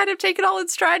does just kind of take it all in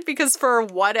stride because for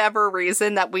whatever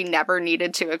reason that we never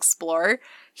needed to explore,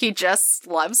 he just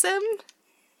loves him.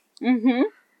 Mm-hmm.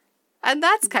 And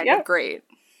that's kind of great.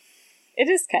 It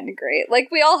is kind of great. Like,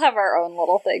 we all have our own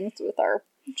little things with our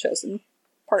chosen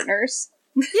partners.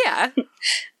 Yeah.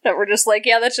 That we're just like,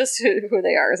 yeah, that's just who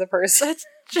they are as a person. That's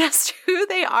just who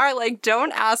they are. Like,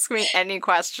 don't ask me any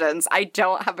questions. I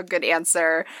don't have a good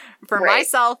answer for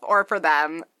myself or for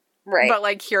them. Right. But,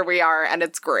 like, here we are, and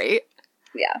it's great.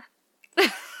 Yeah.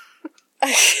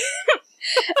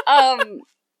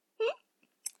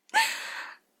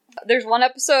 There's one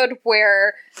episode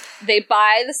where they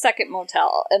buy the second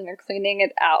motel, and they're cleaning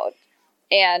it out,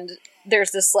 and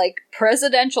there's this, like,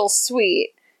 presidential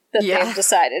suite that they've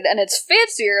decided, and it's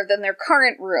fancier than their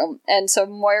current room, and so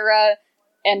Moira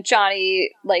and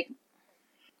Johnny, like,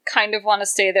 kind of want to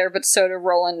stay there, but so do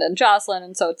Roland and Jocelyn,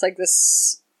 and so it's, like,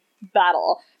 this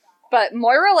battle. But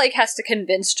Moira, like, has to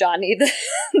convince Johnny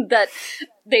that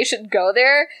they should go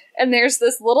there, and there's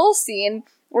this little scene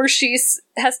where she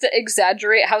has to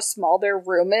exaggerate how small their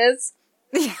room is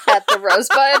at the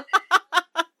Rosebud.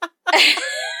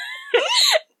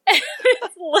 And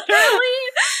it's literally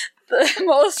the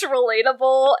most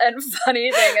relatable and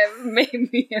funny thing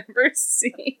I've ever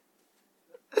seen.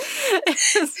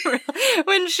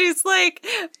 When she's like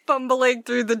fumbling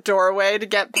through the doorway to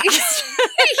get past.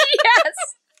 Yes.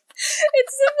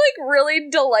 It's some like really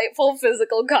delightful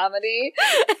physical comedy.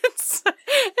 It's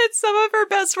some of her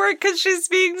best work because she's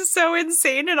being so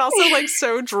insane and also like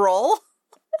so droll.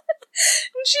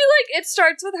 And she like, it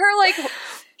starts with her like,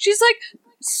 she's like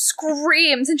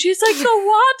screams and she's like, the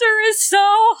water is so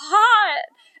hot.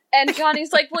 And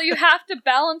Johnny's like, well, you have to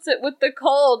balance it with the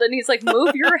cold. And he's like,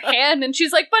 move your hand. And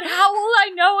she's like, but how will I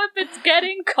know if it's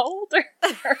getting colder?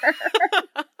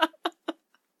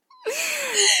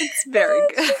 It's very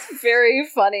good. It's very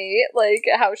funny, like,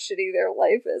 how shitty their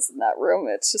life is in that room.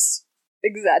 It's just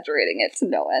exaggerating it to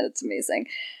no end. It's amazing.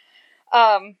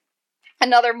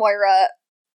 Another Moira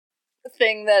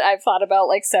thing that I've thought about,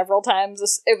 like, several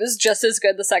times, it was just as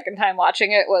good the second time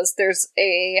watching it, was there's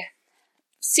a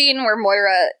scene where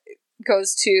Moira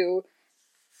goes to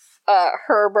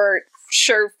Herbert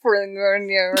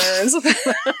Scherfinger's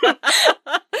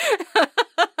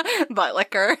butt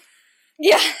liquor.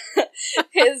 Yeah.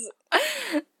 His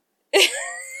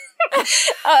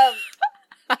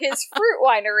fruit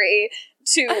winery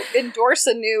to endorse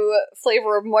a new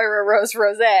flavor of Moira Rose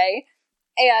Rosé,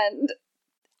 and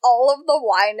all of the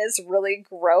wine is really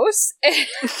gross.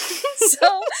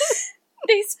 So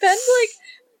they spend like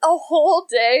a whole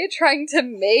day trying to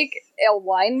make a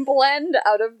wine blend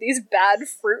out of these bad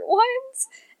fruit wines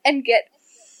and get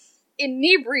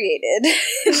inebriated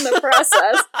in the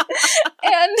process.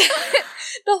 And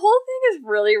the whole thing is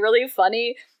really, really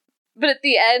funny. But at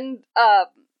the end,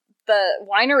 the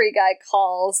winery guy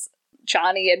calls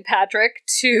Johnny and Patrick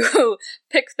to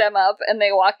pick them up, and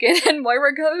they walk in, and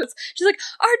Moira goes, she's like,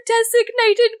 our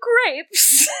designated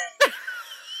grapes.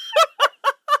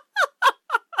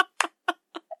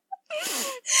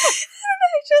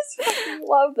 I just fucking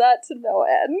love that to no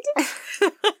end.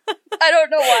 I don't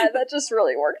know why, that just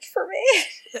really worked for me.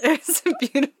 It's a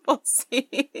beautiful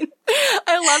scene.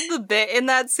 I love the bit in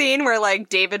that scene where, like,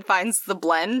 David finds the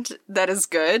blend that is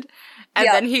good, and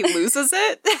then he loses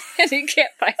it. And he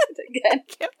can't find it again.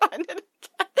 Can't find it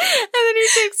again. And then he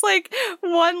takes, like,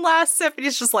 one last sip, and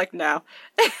he's just like, no.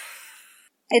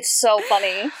 It's so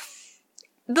funny.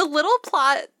 The little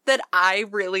plot that I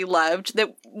really loved,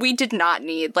 that we did not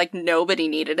need, like, nobody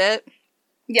needed it,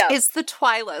 is the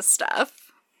Twyla stuff.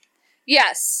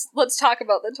 Yes, let's talk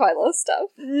about the Twyla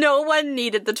stuff. No one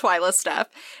needed the Twyla stuff.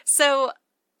 So,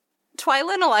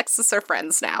 Twyla and Alexis are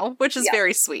friends now, which is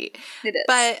very sweet. It is.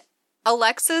 But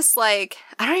Alexis, like,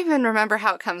 I don't even remember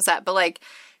how it comes up, but, like,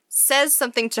 says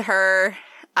something to her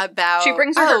about... She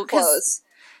brings her clothes.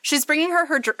 She's bringing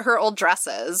her old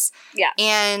dresses. Yeah.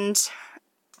 And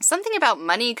something about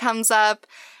money comes up,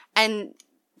 and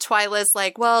Twyla's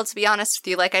like, well, to be honest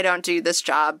with you, like, I don't do this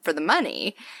job for the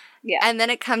money. Yeah. And then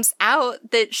it comes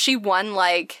out that she won,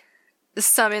 like,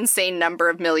 some insane number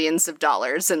of millions of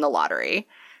dollars in the lottery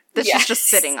that she's just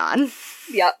sitting on.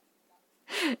 Yep.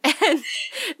 And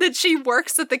that she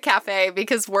works at the cafe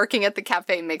because working at the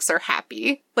cafe makes her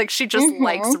happy. Like, she just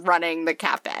likes running the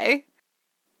cafe.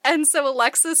 And so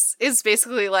Alexis is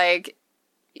basically like,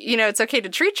 you know, it's okay to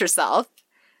treat yourself.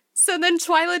 So then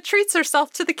Twyla treats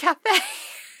herself to the cafe.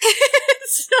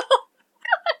 It's so good.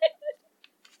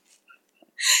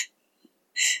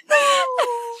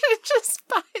 She just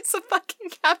buys a fucking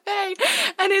cafe,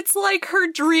 and it's like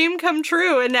her dream come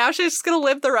true, and now she's just gonna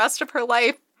live the rest of her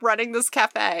life running this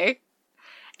cafe.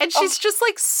 And she's just,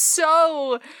 like,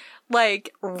 so,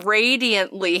 like,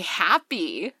 radiantly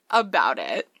happy about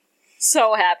it.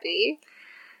 So happy.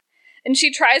 And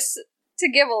she tries to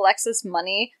give Alexis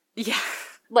money. Yeah.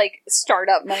 Like,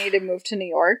 startup money to move to New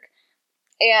York.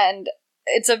 And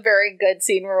it's a very good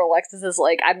scene where Alexis is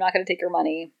like, I'm not going to take your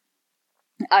money.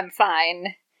 I'm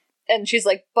fine. And she's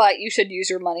like, but you should use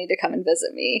your money to come and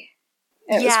visit me.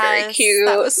 And it was very cute.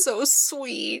 That was so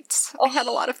sweet. I had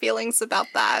a lot of feelings about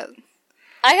that.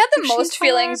 I had the most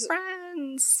feelings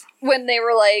when they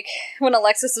were like, when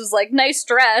Alexis was like, nice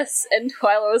dress, and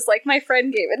Twyla was like, my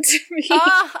friend gave it to me.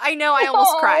 I know, I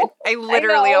almost cried. I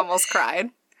literally almost cried.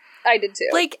 I did too.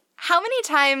 Like, how many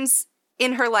times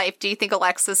in her life do you think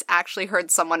Alexis actually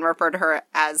heard someone refer to her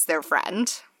as their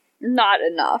friend? Not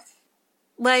enough.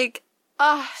 Like,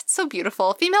 it's so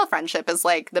beautiful. Female friendship is,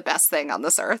 like, the best thing on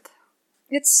this earth.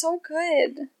 It's so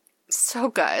good. So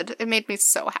good. It made me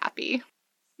so happy.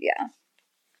 Yeah.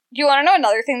 Do you want to know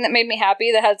another thing that made me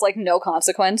happy that has, like, no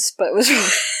consequence, but was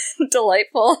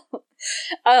delightful?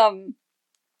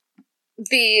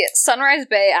 The Sunrise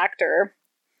Bay actor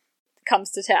comes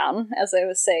to town, as I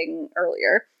was saying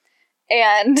earlier,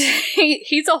 and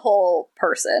he's a whole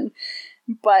person.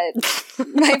 But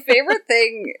my favorite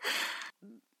thing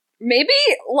maybe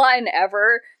line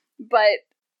ever, but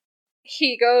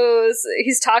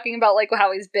he's talking about, like,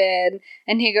 how he's been,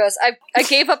 and he goes, I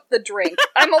gave up the drink.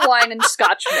 I'm a wine and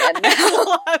scotch man now.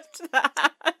 I loved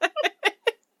that.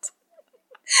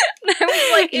 And I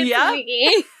was like, it's Yep.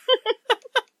 me.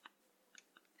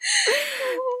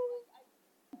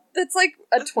 It's like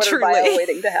a Twitter Truly. bio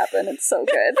waiting to happen. It's so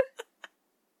good.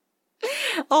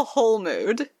 A whole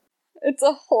mood. It's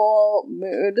a whole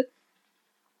mood.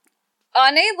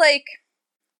 On a, like,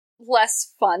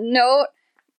 less fun note,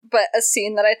 but a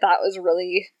scene that I thought was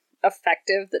really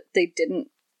effective that they didn't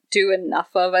do enough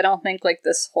of, I don't think, like,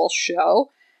 this whole show.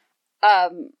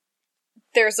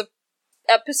 There's a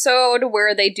episode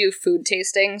where they do food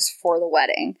tastings for the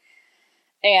wedding.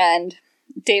 And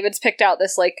David's picked out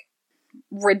this, like,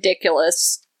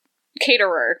 ridiculous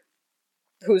caterer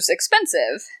who's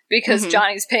expensive because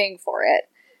Johnny's paying for it.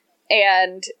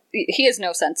 And he has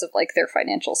no sense of, like, their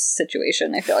financial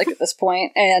situation, I feel like, at this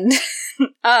point. And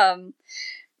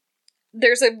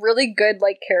there's a really good,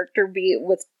 like, character beat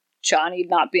with Johnny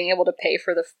not being able to pay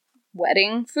for the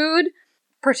wedding food,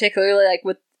 particularly, like,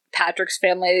 with Patrick's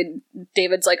family.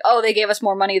 David's like, oh, they gave us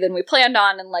more money than we planned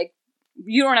on, and, like,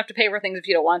 you don't have to pay for things if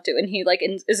you don't want to. And he, like,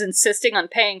 is insisting on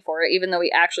paying for it, even though he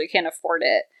actually can't afford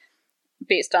it,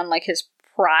 based on, like, his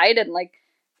pride. And, like,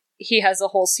 he has a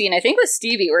whole scene, I think with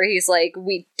Stevie, where he's like,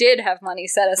 we did have money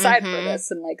set aside for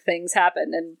this, and, like, things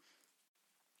happened. And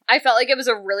I felt like it was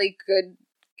a really good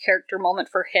character moment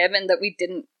for him, and that we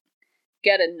didn't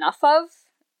get enough of.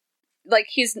 Like,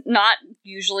 he's not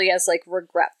usually as, like,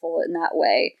 regretful in that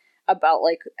way about,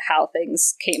 like, how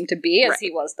things came to be as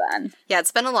he was then. Yeah,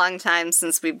 it's been a long time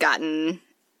since we've gotten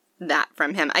that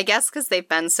from him. I guess because they've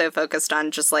been so focused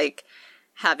on just, like,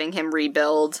 having him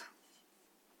rebuild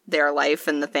their life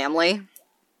and the family.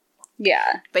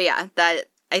 Yeah. But yeah, that,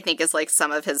 I think, is, like,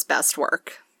 some of his best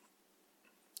work.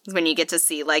 When you get to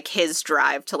see, like, his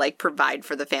drive to, like, provide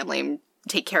for the family and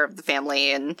take care of the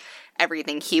family and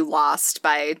everything he lost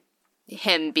by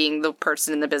him being the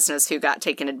person in the business who got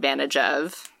taken advantage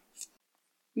of.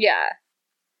 Yeah.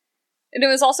 And it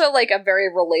was also, like, a very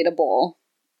relatable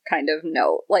kind of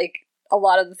note. Like, a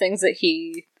lot of the things that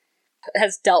he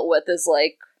has dealt with is,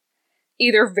 like,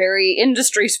 either very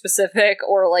industry specific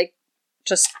or, like,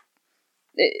 just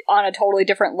on a totally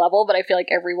different level, but I feel like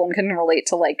everyone can relate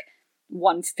to, like,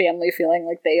 one family feeling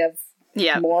like they have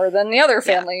more than the other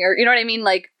family, or, you know what I mean?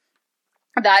 Like,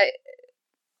 that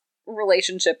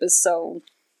relationship is so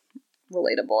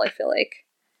relatable, I feel like.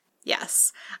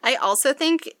 Yes. I also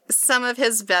think some of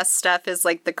his best stuff is,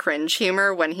 like, the cringe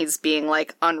humor when he's being,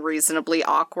 like, unreasonably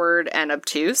awkward and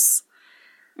obtuse.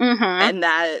 Mm-hmm. And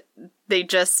that they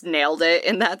just nailed it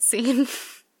in that scene.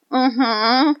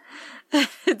 Mm-hmm.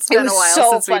 It's been a while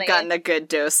so since funny. we've gotten a good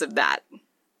dose of that.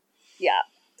 Yeah.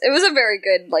 It was a very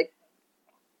good, like,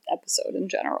 episode in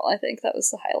general. I think that was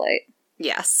the highlight.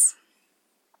 Yes.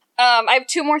 I have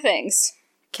two more things.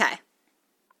 Okay.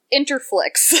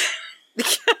 Interflix.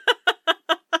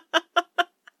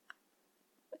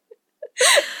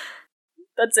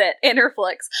 That's it.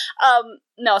 Interflix.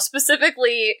 No,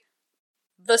 specifically,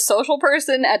 the social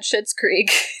person at Schitt's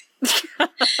Creek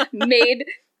made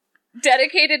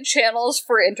dedicated channels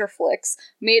for Interflix,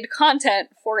 made content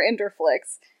for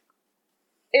Interflix.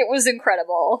 It was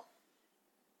incredible.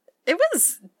 It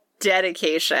was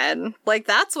dedication. Like,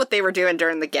 that's what they were doing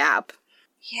during the gap.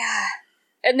 Yeah.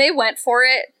 And they went for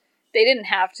it. They didn't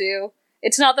have to.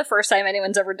 It's not the first time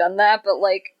anyone's ever done that, but,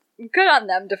 like, good on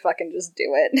them to fucking just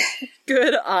do it.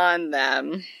 Good on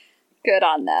them. Good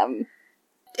on them.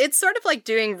 It's sort of like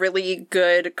doing really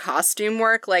good costume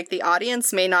work. Like, the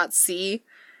audience may not see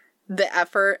the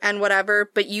effort and whatever,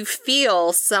 but you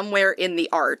feel somewhere in the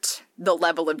art the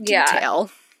level of detail.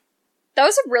 Yeah. That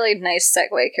was a really nice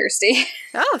segue, Kirsty.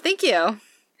 Oh, thank you.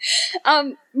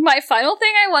 My final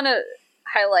thing I want to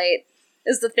highlight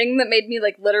is the thing that made me,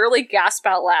 like, literally gasp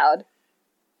out loud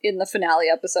in the finale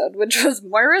episode, which was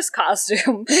Moira's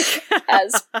costume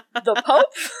as the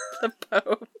Pope. The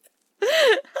Pope.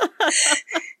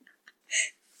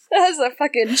 That was a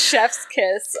fucking chef's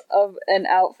kiss of an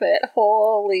outfit.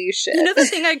 Holy shit. You know, the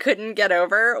thing I couldn't get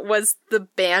over was the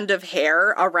band of hair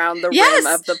around the rim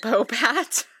of the Pope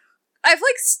hat. I've,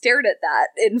 like, stared at that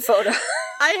in photos.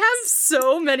 I have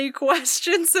so many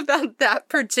questions about that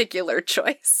particular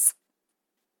choice.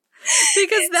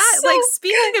 Because that, so like,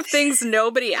 speaking good. of things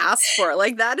nobody asked for,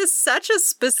 like, that is such a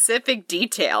specific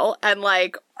detail, and,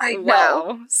 like, I know.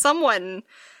 wow, someone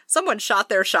shot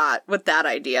their shot with that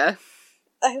idea.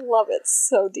 I love it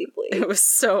so deeply. It was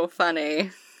so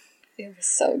funny. It was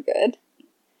so good.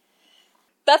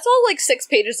 That's all, like, 6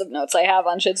 pages of notes I have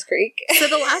on Schitt's Creek. So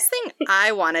the last thing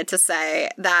I wanted to say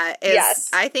that is, Yes.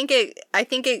 I think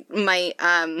it might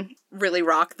really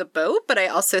rock the boat, but I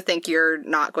also think you're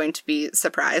not going to be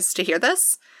surprised to hear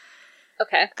this.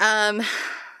 Okay.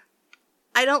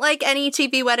 I don't like any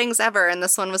TV weddings ever, and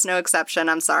this one was no exception.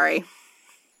 I'm sorry.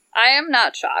 I am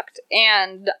not shocked,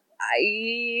 and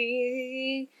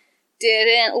I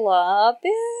didn't love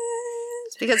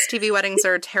it. Because TV weddings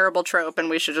are a terrible trope, and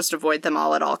we should just avoid them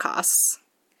all at all costs.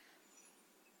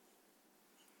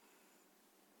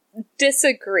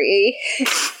 Disagree.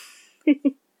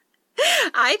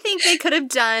 I think they could have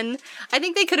done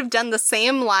the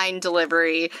same line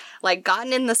delivery, like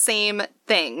gotten in the same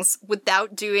things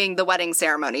without doing the wedding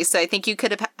ceremony. So I think you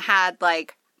could have had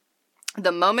like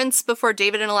the moments before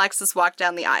David and Alexis walked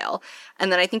down the aisle.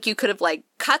 And then I think you could have like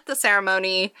cut the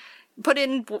ceremony, put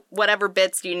in whatever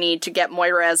bits you need to get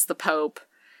Moira as the Pope,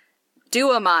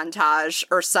 do a montage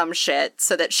or some shit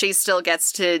so that she still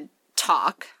gets to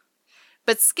talk,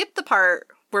 but skip the part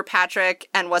where Patrick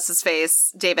and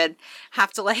what's-his-face, David,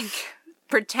 have to, like,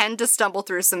 pretend to stumble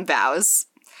through some vows.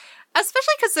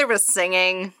 Especially because there was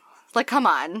singing. Like, come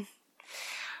on.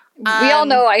 We all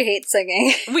know I hate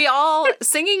singing.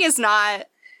 Singing is not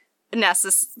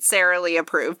necessarily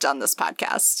approved on this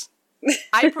podcast.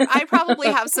 I probably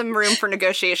have some room for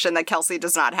negotiation that Kelsey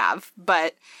does not have,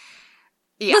 but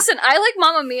yeah. Listen, I like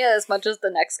Mamma Mia as much as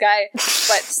the next guy,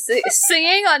 but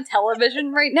singing on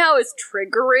television right now is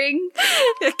triggering.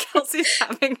 Kelsey's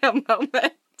having a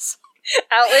moment.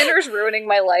 Outlander's ruining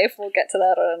my life. We'll get to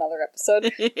that on another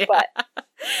episode. Yeah. But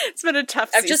it's been a tough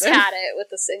season. I've just had it with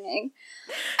the singing.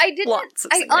 I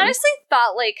singing. honestly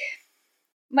thought, like,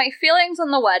 my feelings on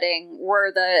the wedding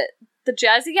were the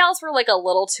Jazzy Gals were, like, a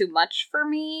little too much for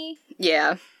me.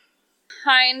 Yeah.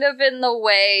 Kind of in the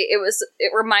way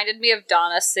it reminded me of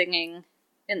Donna singing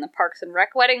in the Parks and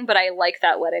Rec wedding, but I like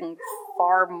that wedding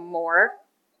far more.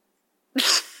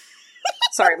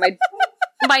 Sorry,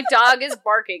 my dog is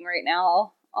barking right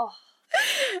now. Oh.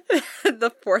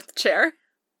 The fourth chair.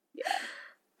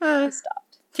 Yeah. He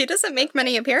stopped. He doesn't make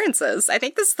many appearances. I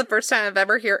think this is the first time I've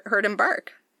ever heard him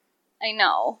bark. I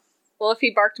know. Well, if he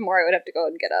barked more, I would have to go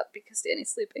and get up because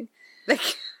Danny's sleeping.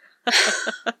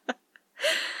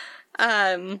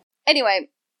 Anyway,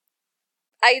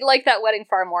 I like that wedding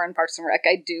far more in Parks and Rec.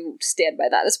 I do stand by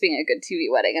that as being a good TV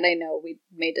wedding, and I know we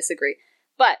may disagree,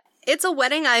 but it's a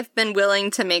wedding I've been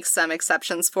willing to make some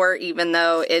exceptions for, even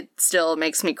though it still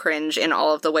makes me cringe in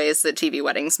all of the ways that TV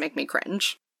weddings make me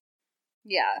cringe.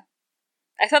 Yeah.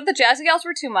 I thought the Jazzy Gals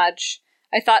were too much.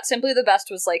 I thought Simply the Best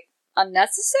was, like,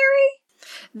 unnecessary.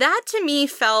 That, to me,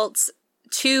 felt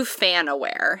too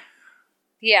fan-aware.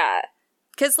 Yeah.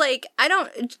 Because, like, I don't,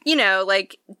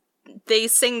 like, they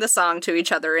sing the song to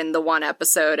each other in the one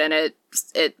episode, and it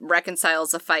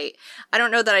reconciles a fight. I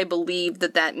don't know that I believe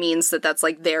that means that that's,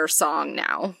 like, their song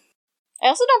now. I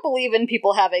also don't believe in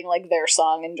people having, like, their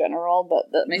song in general,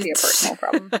 but that may be a personal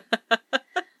problem.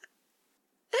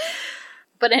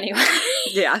 But anyway.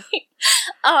 Yeah.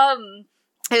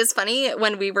 It was funny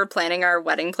when we were planning our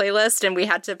wedding playlist and we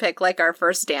had to pick, like, our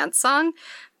first dance song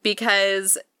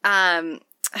because, I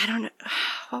don't know,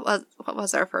 what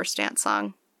was our first dance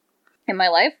song? In My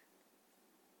Life?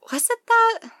 Was it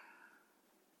that?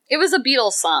 It was a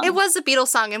Beatles song. It was a Beatles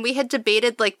song, and we had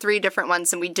debated, like, 3 different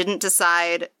ones, and we didn't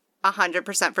decide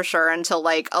 100% for sure until,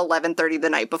 like, 11:30 the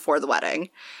night before the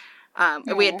wedding.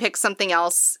 We had picked something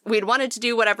else. We'd wanted to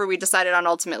do whatever we decided on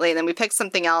ultimately, and then we picked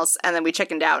something else, and then we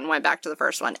chickened out and went back to the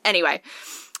first one. Anyway,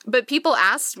 but people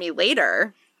asked me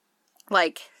later,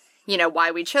 like,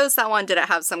 why we chose that one. Did it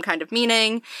have some kind of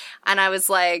meaning? And I was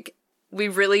like, we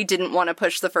really didn't want to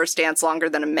push the first dance longer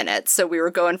than a minute, so we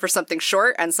were going for something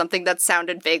short and something that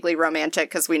sounded vaguely romantic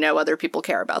because we know other people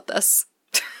care about this.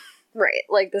 Right,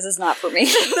 like, this is not for me.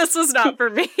 This was not for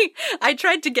me. I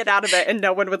tried to get out of it and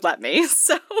no one would let me,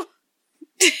 so...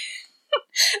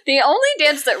 The only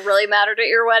dance that really mattered at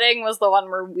your wedding was the one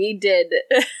where we did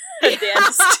a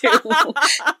dance to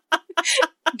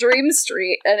Dream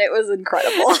Street, and it was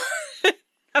incredible.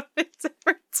 Having a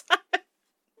different time.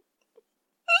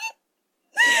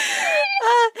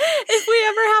 If we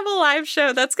ever have a live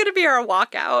show, that's going to be our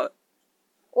walkout.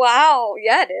 Wow,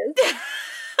 yeah, it is.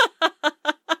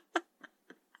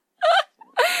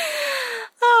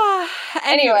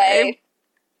 Anyway.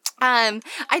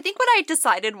 I think what I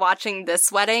decided watching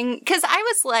this wedding, because I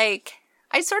was like,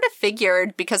 I sort of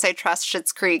figured, because I trust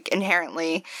Schitt's Creek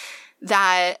inherently,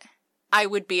 that I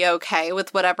would be okay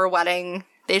with whatever wedding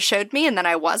they showed me, and then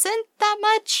I wasn't that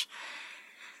much.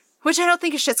 Which I don't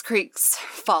think is Schitt's Creek's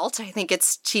fault. I think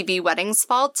it's TV Wedding's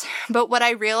fault. But what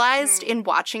I realized in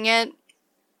watching it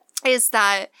is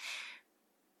that,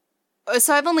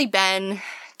 so I've only been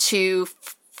to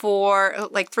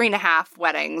 3.5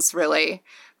 weddings, really.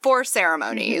 4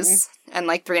 ceremonies and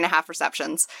 3.5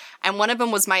 receptions. And one of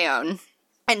them was my own.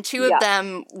 And 2 of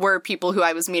them were people who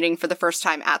I was meeting for the first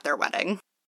time at their wedding.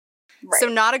 Right. So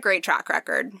not a great track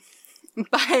record.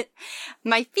 But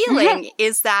my feeling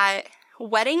is that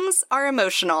weddings are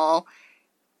emotional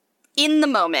in the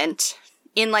moment,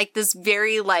 in this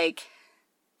very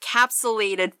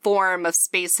capsulated form of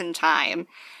space and time,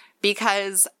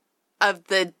 because of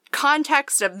the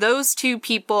context of those 2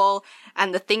 people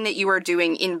and the thing that you are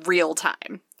doing in real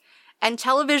time. And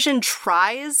television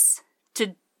tries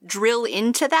to drill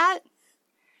into that,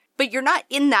 but you're not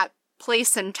in that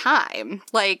place and time.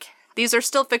 These are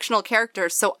still fictional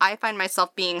characters, so I find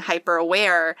myself being hyper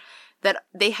aware that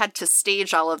they had to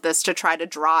stage all of this to try to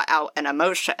draw out an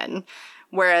emotion,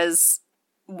 whereas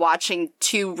watching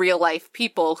 2 real-life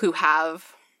people who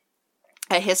have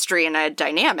a history and a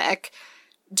dynamic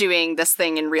doing this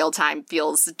thing in real time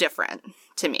feels different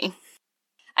to me.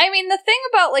 I mean, the thing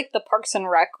about, the Parks and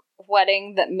Rec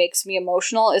wedding that makes me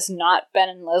emotional is not Ben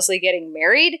and Leslie getting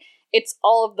married. It's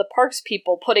all of the Parks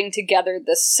people putting together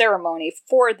this ceremony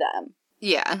for them.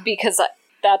 Yeah. Because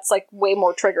that's, way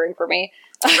more triggering for me.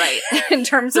 Right. In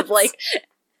terms of,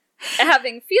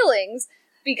 having feelings,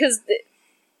 because,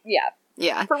 yeah.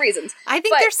 For reasons. I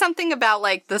think there's something about,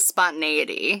 the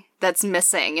spontaneity that's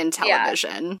missing in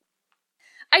television. Yeah.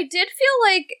 I did feel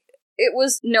like it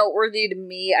was noteworthy to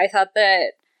me. I thought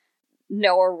that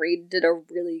Noah Reid did a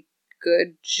really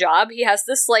good job. He has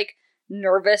this,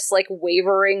 nervous,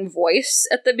 wavering voice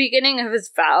at the beginning of his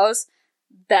vows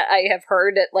that I have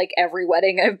heard at, every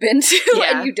wedding I've been to,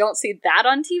 and you don't see that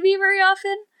on TV very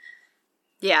often.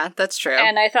 Yeah, that's true.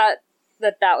 And I thought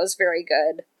that was very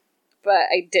good, but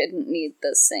I didn't need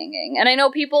the singing. And I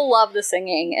know people love the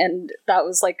singing, and that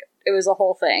was, it was a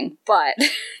whole thing, but...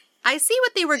 I see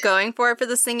what they were going for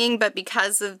the singing, but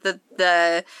because of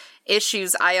the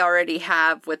issues I already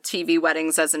have with TV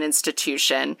weddings as an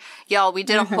institution, y'all, we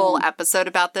did a whole episode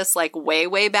about this, way,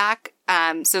 way back.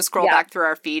 So scroll back through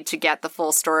our feed to get the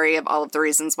full story of all of the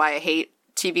reasons why I hate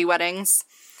TV weddings.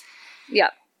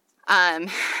 Yeah.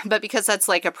 But because that's,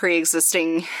 a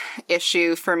pre-existing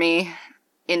issue for me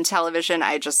in television,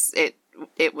 I just,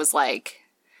 it was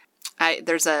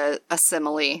there's a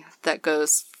simile that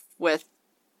goes with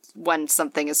when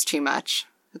something is too much.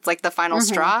 It's the final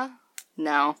straw?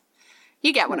 No.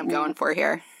 You get what I'm going for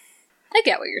here. I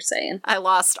get what you're saying. I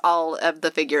lost all of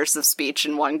the figures of speech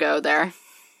in one go there.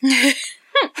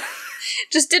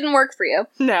 Just didn't work for you.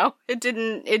 No, it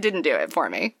didn't do it for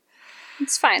me.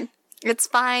 It's fine. It's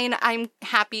fine. I'm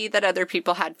happy that other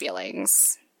people had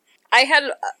feelings. I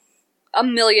had a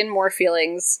million more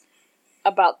feelings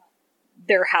about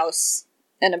their house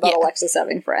and about Alexis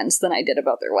having friends than I did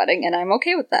about their wedding, and I'm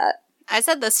okay with that. I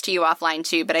said this to you offline,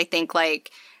 too, but I think,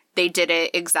 they did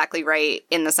it exactly right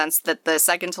in the sense that the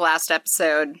second to last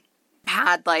episode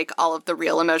had, all of the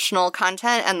real emotional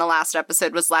content, and the last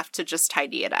episode was left to just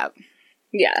tidy it up.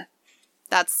 Yeah.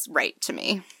 That's right to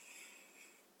me.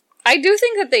 I do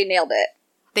think that they nailed it.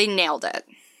 They nailed it.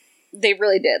 They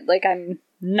really did. I'm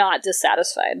not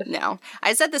dissatisfied. No.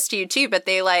 I said this to you, too, but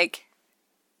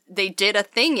they did a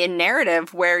thing in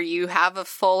narrative where you have a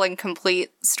full and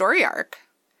complete story arc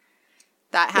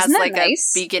that has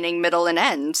nice? A beginning, middle, and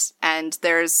end, and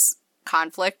there's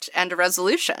conflict and a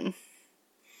resolution.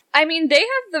 I mean, they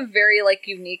have the very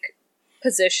unique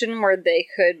position where they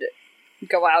could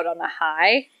go out on a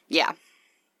high. Yeah.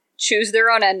 Choose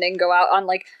their own ending, go out on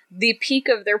the peak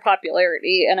of their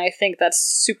popularity, and I think that's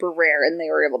super rare, and they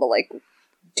were able to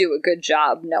do a good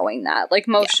job knowing that.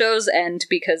 Most shows end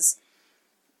because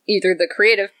either the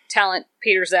creative talent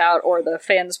peters out or the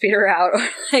fans peter out, or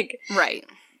right.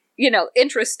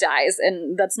 Interest dies,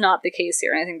 and that's not the case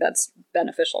here, and I think that's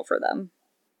beneficial for them.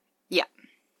 Yeah.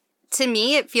 To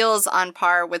me, it feels on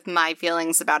par with my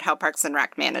feelings about how Parks and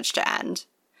Rec managed to end.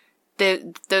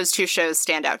 Those 2 shows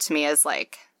stand out to me as,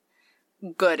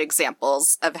 good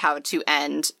examples of how to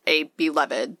end a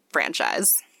beloved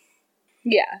franchise.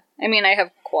 Yeah. I mean, I have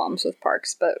qualms with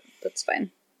Parks, but that's fine.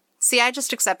 See, I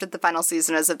just accepted the final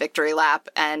season as a victory lap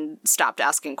and stopped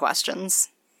asking questions.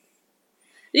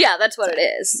 Yeah, that's what it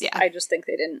is. Yeah. I just think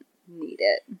they didn't need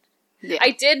it. Yeah.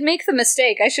 I did make the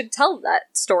mistake. I should tell that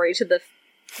story to the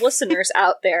listeners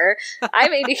out there. I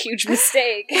made a huge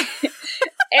mistake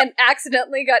and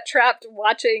accidentally got trapped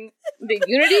watching the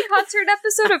Unity concert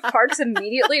episode of Parks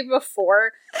immediately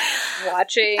before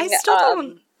watching... I still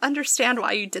don't understand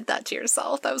why you did that to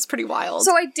yourself. That was pretty wild.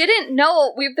 So I didn't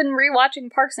know. We've been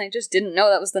rewatching Parks and I just didn't know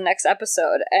that was the next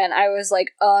episode. And I was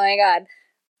like, oh my god.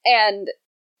 And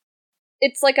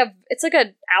it's like a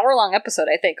hour-long episode,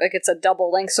 I think. Like, it's a double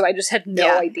length, so I just had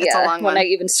no idea it's a long when one. I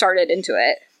even started into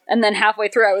it. And then halfway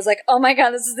through, I was like, oh my god,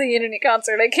 this is the Unity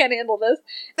concert. I can't handle this.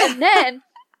 And then,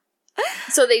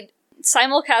 so they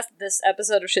simulcast this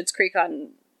episode of Schitt's Creek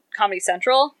on Comedy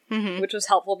Central, which was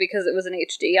helpful because it was in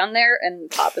HD on there,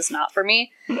 and pop is not for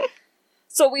me.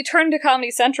 So we turned to Comedy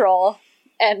Central,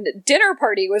 and Dinner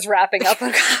Party was wrapping up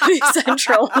on Comedy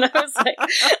Central, and I was like,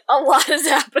 a lot is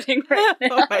happening right now.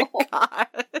 Oh my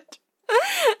god.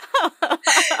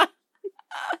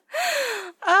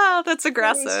 Oh, that's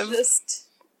aggressive. It was just,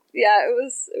 yeah, it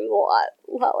was a lot.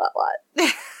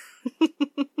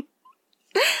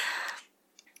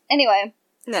 Anyway.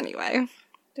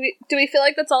 Do we feel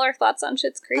like that's all our thoughts on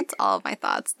Schitt's Creek? That's all of my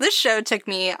thoughts. This show took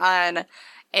me on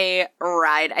a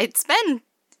ride. It's been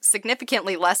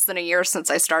significantly less than a year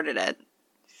since I started it.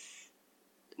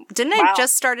 Didn't I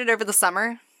just start it over the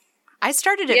summer? I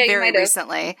started it very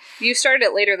recently. You started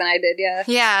it later than I did, yeah.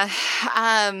 Yeah.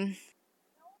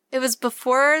 It was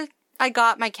before I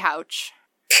got my couch.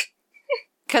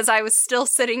 Because I was still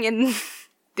sitting in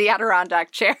the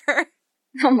Adirondack chair.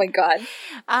 Oh my god.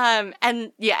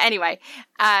 And yeah, anyway.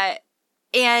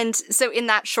 And so in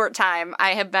that short time,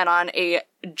 I have been on a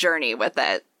journey with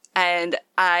it. And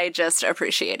I just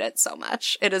appreciate it so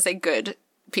much. It is a good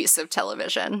piece of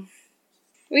television.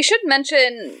 We should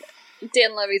mention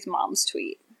Dan Levy's mom's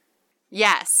tweet.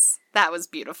 Yes, that was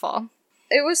beautiful.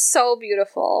 It was so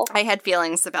beautiful. I had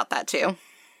feelings about that too.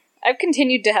 I've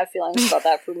continued to have feelings about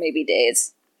that for maybe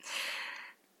days.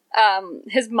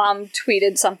 His mom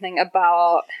tweeted something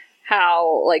about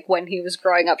how, like, when he was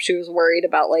growing up, she was worried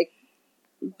about, like,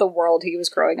 the world he was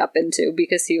growing up into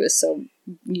because he was so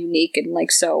unique and,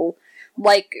 like, so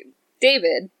like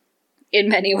David in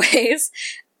many ways.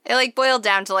 It, like, boiled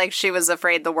down to, like, she was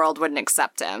afraid the world wouldn't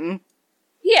accept him.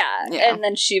 Yeah. And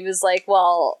then she was like,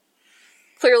 well,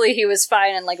 clearly he was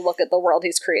fine, and, like, look at the world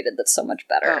he's created that's so much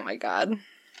better. Oh my god.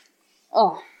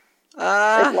 Oh.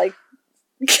 It, like,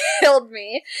 killed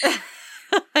me.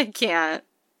 I can't.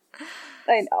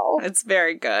 I know. It's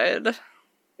very good.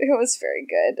 It was very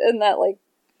good. And that, like,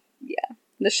 yeah.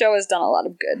 The show has done a lot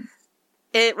of good.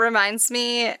 It reminds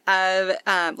me of,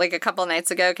 like, a couple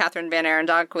nights ago, Catherine Van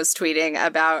Arendonk was tweeting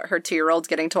about her 2-year-old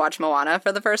getting to watch Moana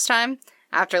for the first time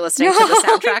after listening to the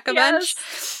soundtrack a bunch.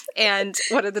 And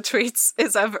one of the tweets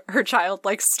is of her child,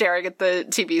 like, staring at the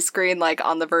TV screen, like,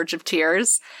 on the verge of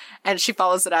tears. And she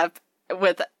follows it up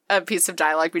with a piece of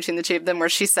dialogue between the two of them where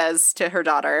she says to her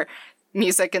daughter,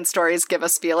 "Music and stories give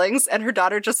us feelings," and her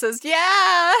daughter just says,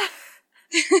 "Yeah!"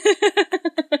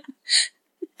 It's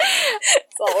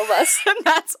all of us. And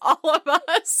that's all of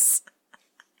us.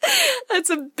 That's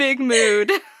a big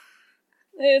mood.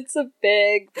 It's a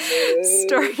big mood.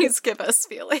 Stories give us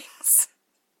feelings.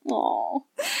 Aww.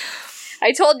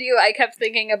 I told you I kept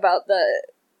thinking about the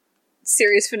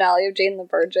series finale of Jane the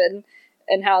Virgin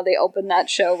and how they opened that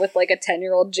show with, like, a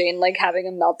 10-year-old Jane, like, having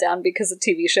a meltdown because the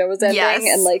TV show was ending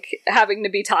and, like, having to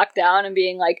be talked down and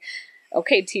being like,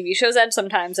 okay, TV shows end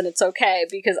sometimes and it's okay,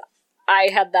 because I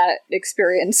had that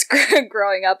experience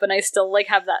growing up and I still, like,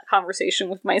 have that conversation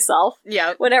with myself.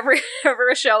 Yeah. Whenever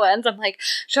a show ends, I'm like,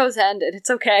 shows end and it's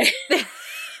okay.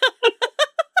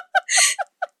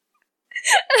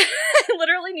 I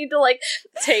literally need to, like,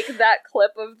 take that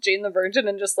clip of Jane the Virgin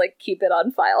and just, like, keep it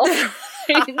on file.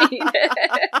 I need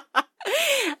it.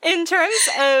 In terms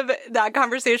of that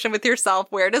conversation with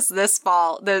yourself, where does this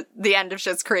fall, the end of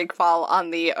Schitt's Creek, fall on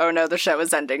the "oh no, the show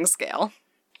is ending" scale?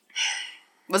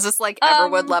 Was this, like,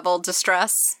 Everwood level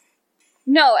distress?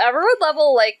 No, Everwood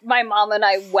level, like, my mom and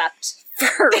I wept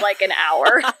for, like, an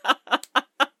hour.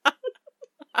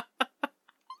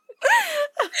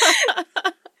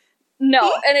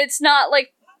 No, and it's not,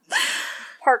 like,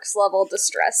 Parks level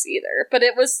distress either, but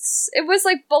it was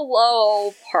like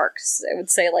below Parks, I would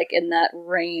say, like, in that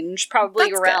range, probably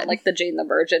That's around good. like the Jane the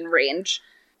Virgin range.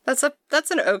 That's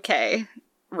an okay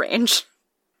range.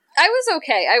 I was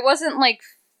okay. I wasn't, like,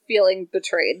 feeling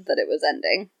betrayed that it was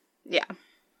ending. Yeah.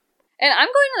 And I'm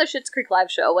going to the Schitt's Creek live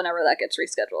show whenever that gets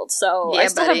rescheduled, so Yeah, I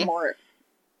still buddy. have more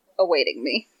awaiting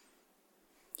me.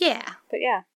 Yeah. But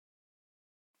yeah.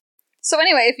 So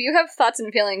anyway, if you have thoughts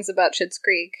and feelings about Schitt's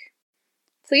Creek,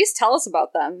 please tell us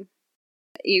about them.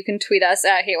 You can tweet us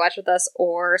at HateWatchWithUs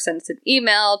or send us an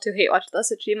email to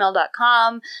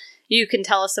hatewatchwithus@gmail.com. You can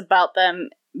tell us about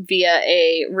them via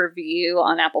a review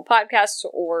on Apple Podcasts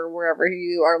or wherever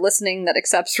you are listening that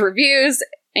accepts reviews.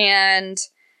 And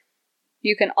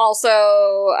you can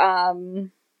also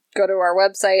go to our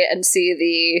website and see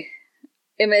the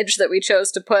image that we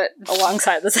chose to put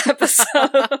alongside this episode.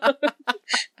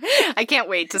 I can't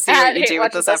wait to see At what you do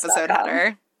with this episode, hatewatchwithus.com.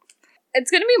 Hunter. It's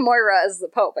going to be Moira as the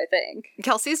Pope, I think.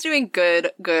 Kelsey's doing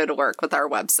good work with our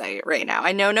website right now.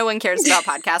 I know no one cares about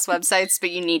podcast websites,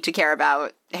 but you need to care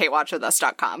about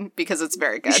HeyWatchWithUs.com because it's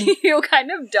very good. You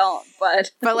kind of don't,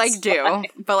 but do. fine.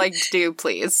 But do,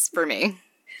 please, for me.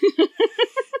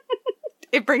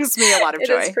 It brings me a lot of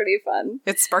joy. It is pretty fun.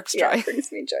 It sparks joy. Yeah, it brings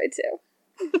me joy too.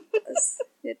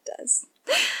 It does.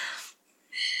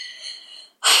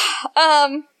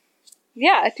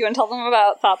 Yeah, do you want to tell them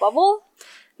about Thought Bubble?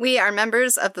 We are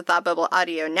members of the Thought Bubble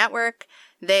Audio Network.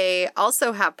 They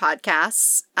also have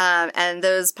podcasts, and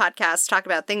those podcasts talk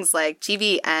about things like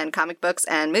TV and comic books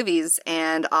and movies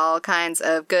and all kinds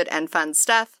of good and fun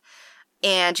stuff.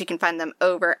 And you can find them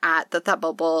over at the Thought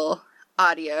Bubble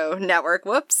Audio Network.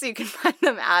 Whoops, you can find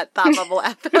them at Thought Bubble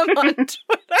FM on Twitter.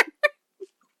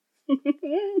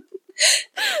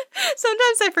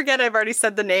 Sometimes I forget I've already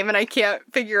said the name and I can't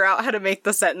figure out how to make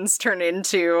the sentence turn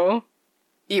into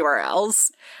URLs.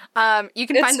 You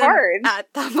can find them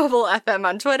at Thought Bubble FM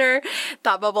on Twitter,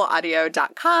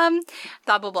 thoughtbubbleaudio.com,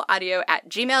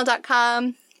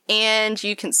 thoughtbubbleaudio@gmail.com, and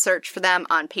you can search for them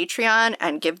on Patreon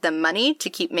and give them money to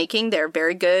keep making their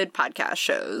very good podcast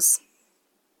shows.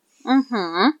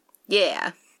 Mm-hmm.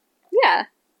 Yeah. Yeah.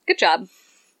 Good job.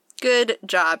 Good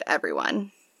job,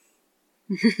 everyone.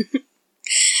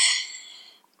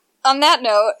 On that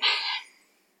note,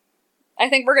 I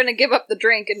think we're going to give up the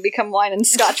drink and become wine and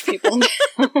scotch people now.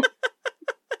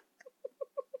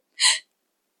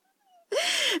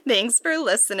 Thanks for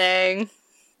listening.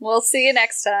 We'll see you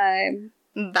next time.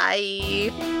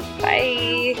 Bye.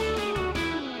 Bye.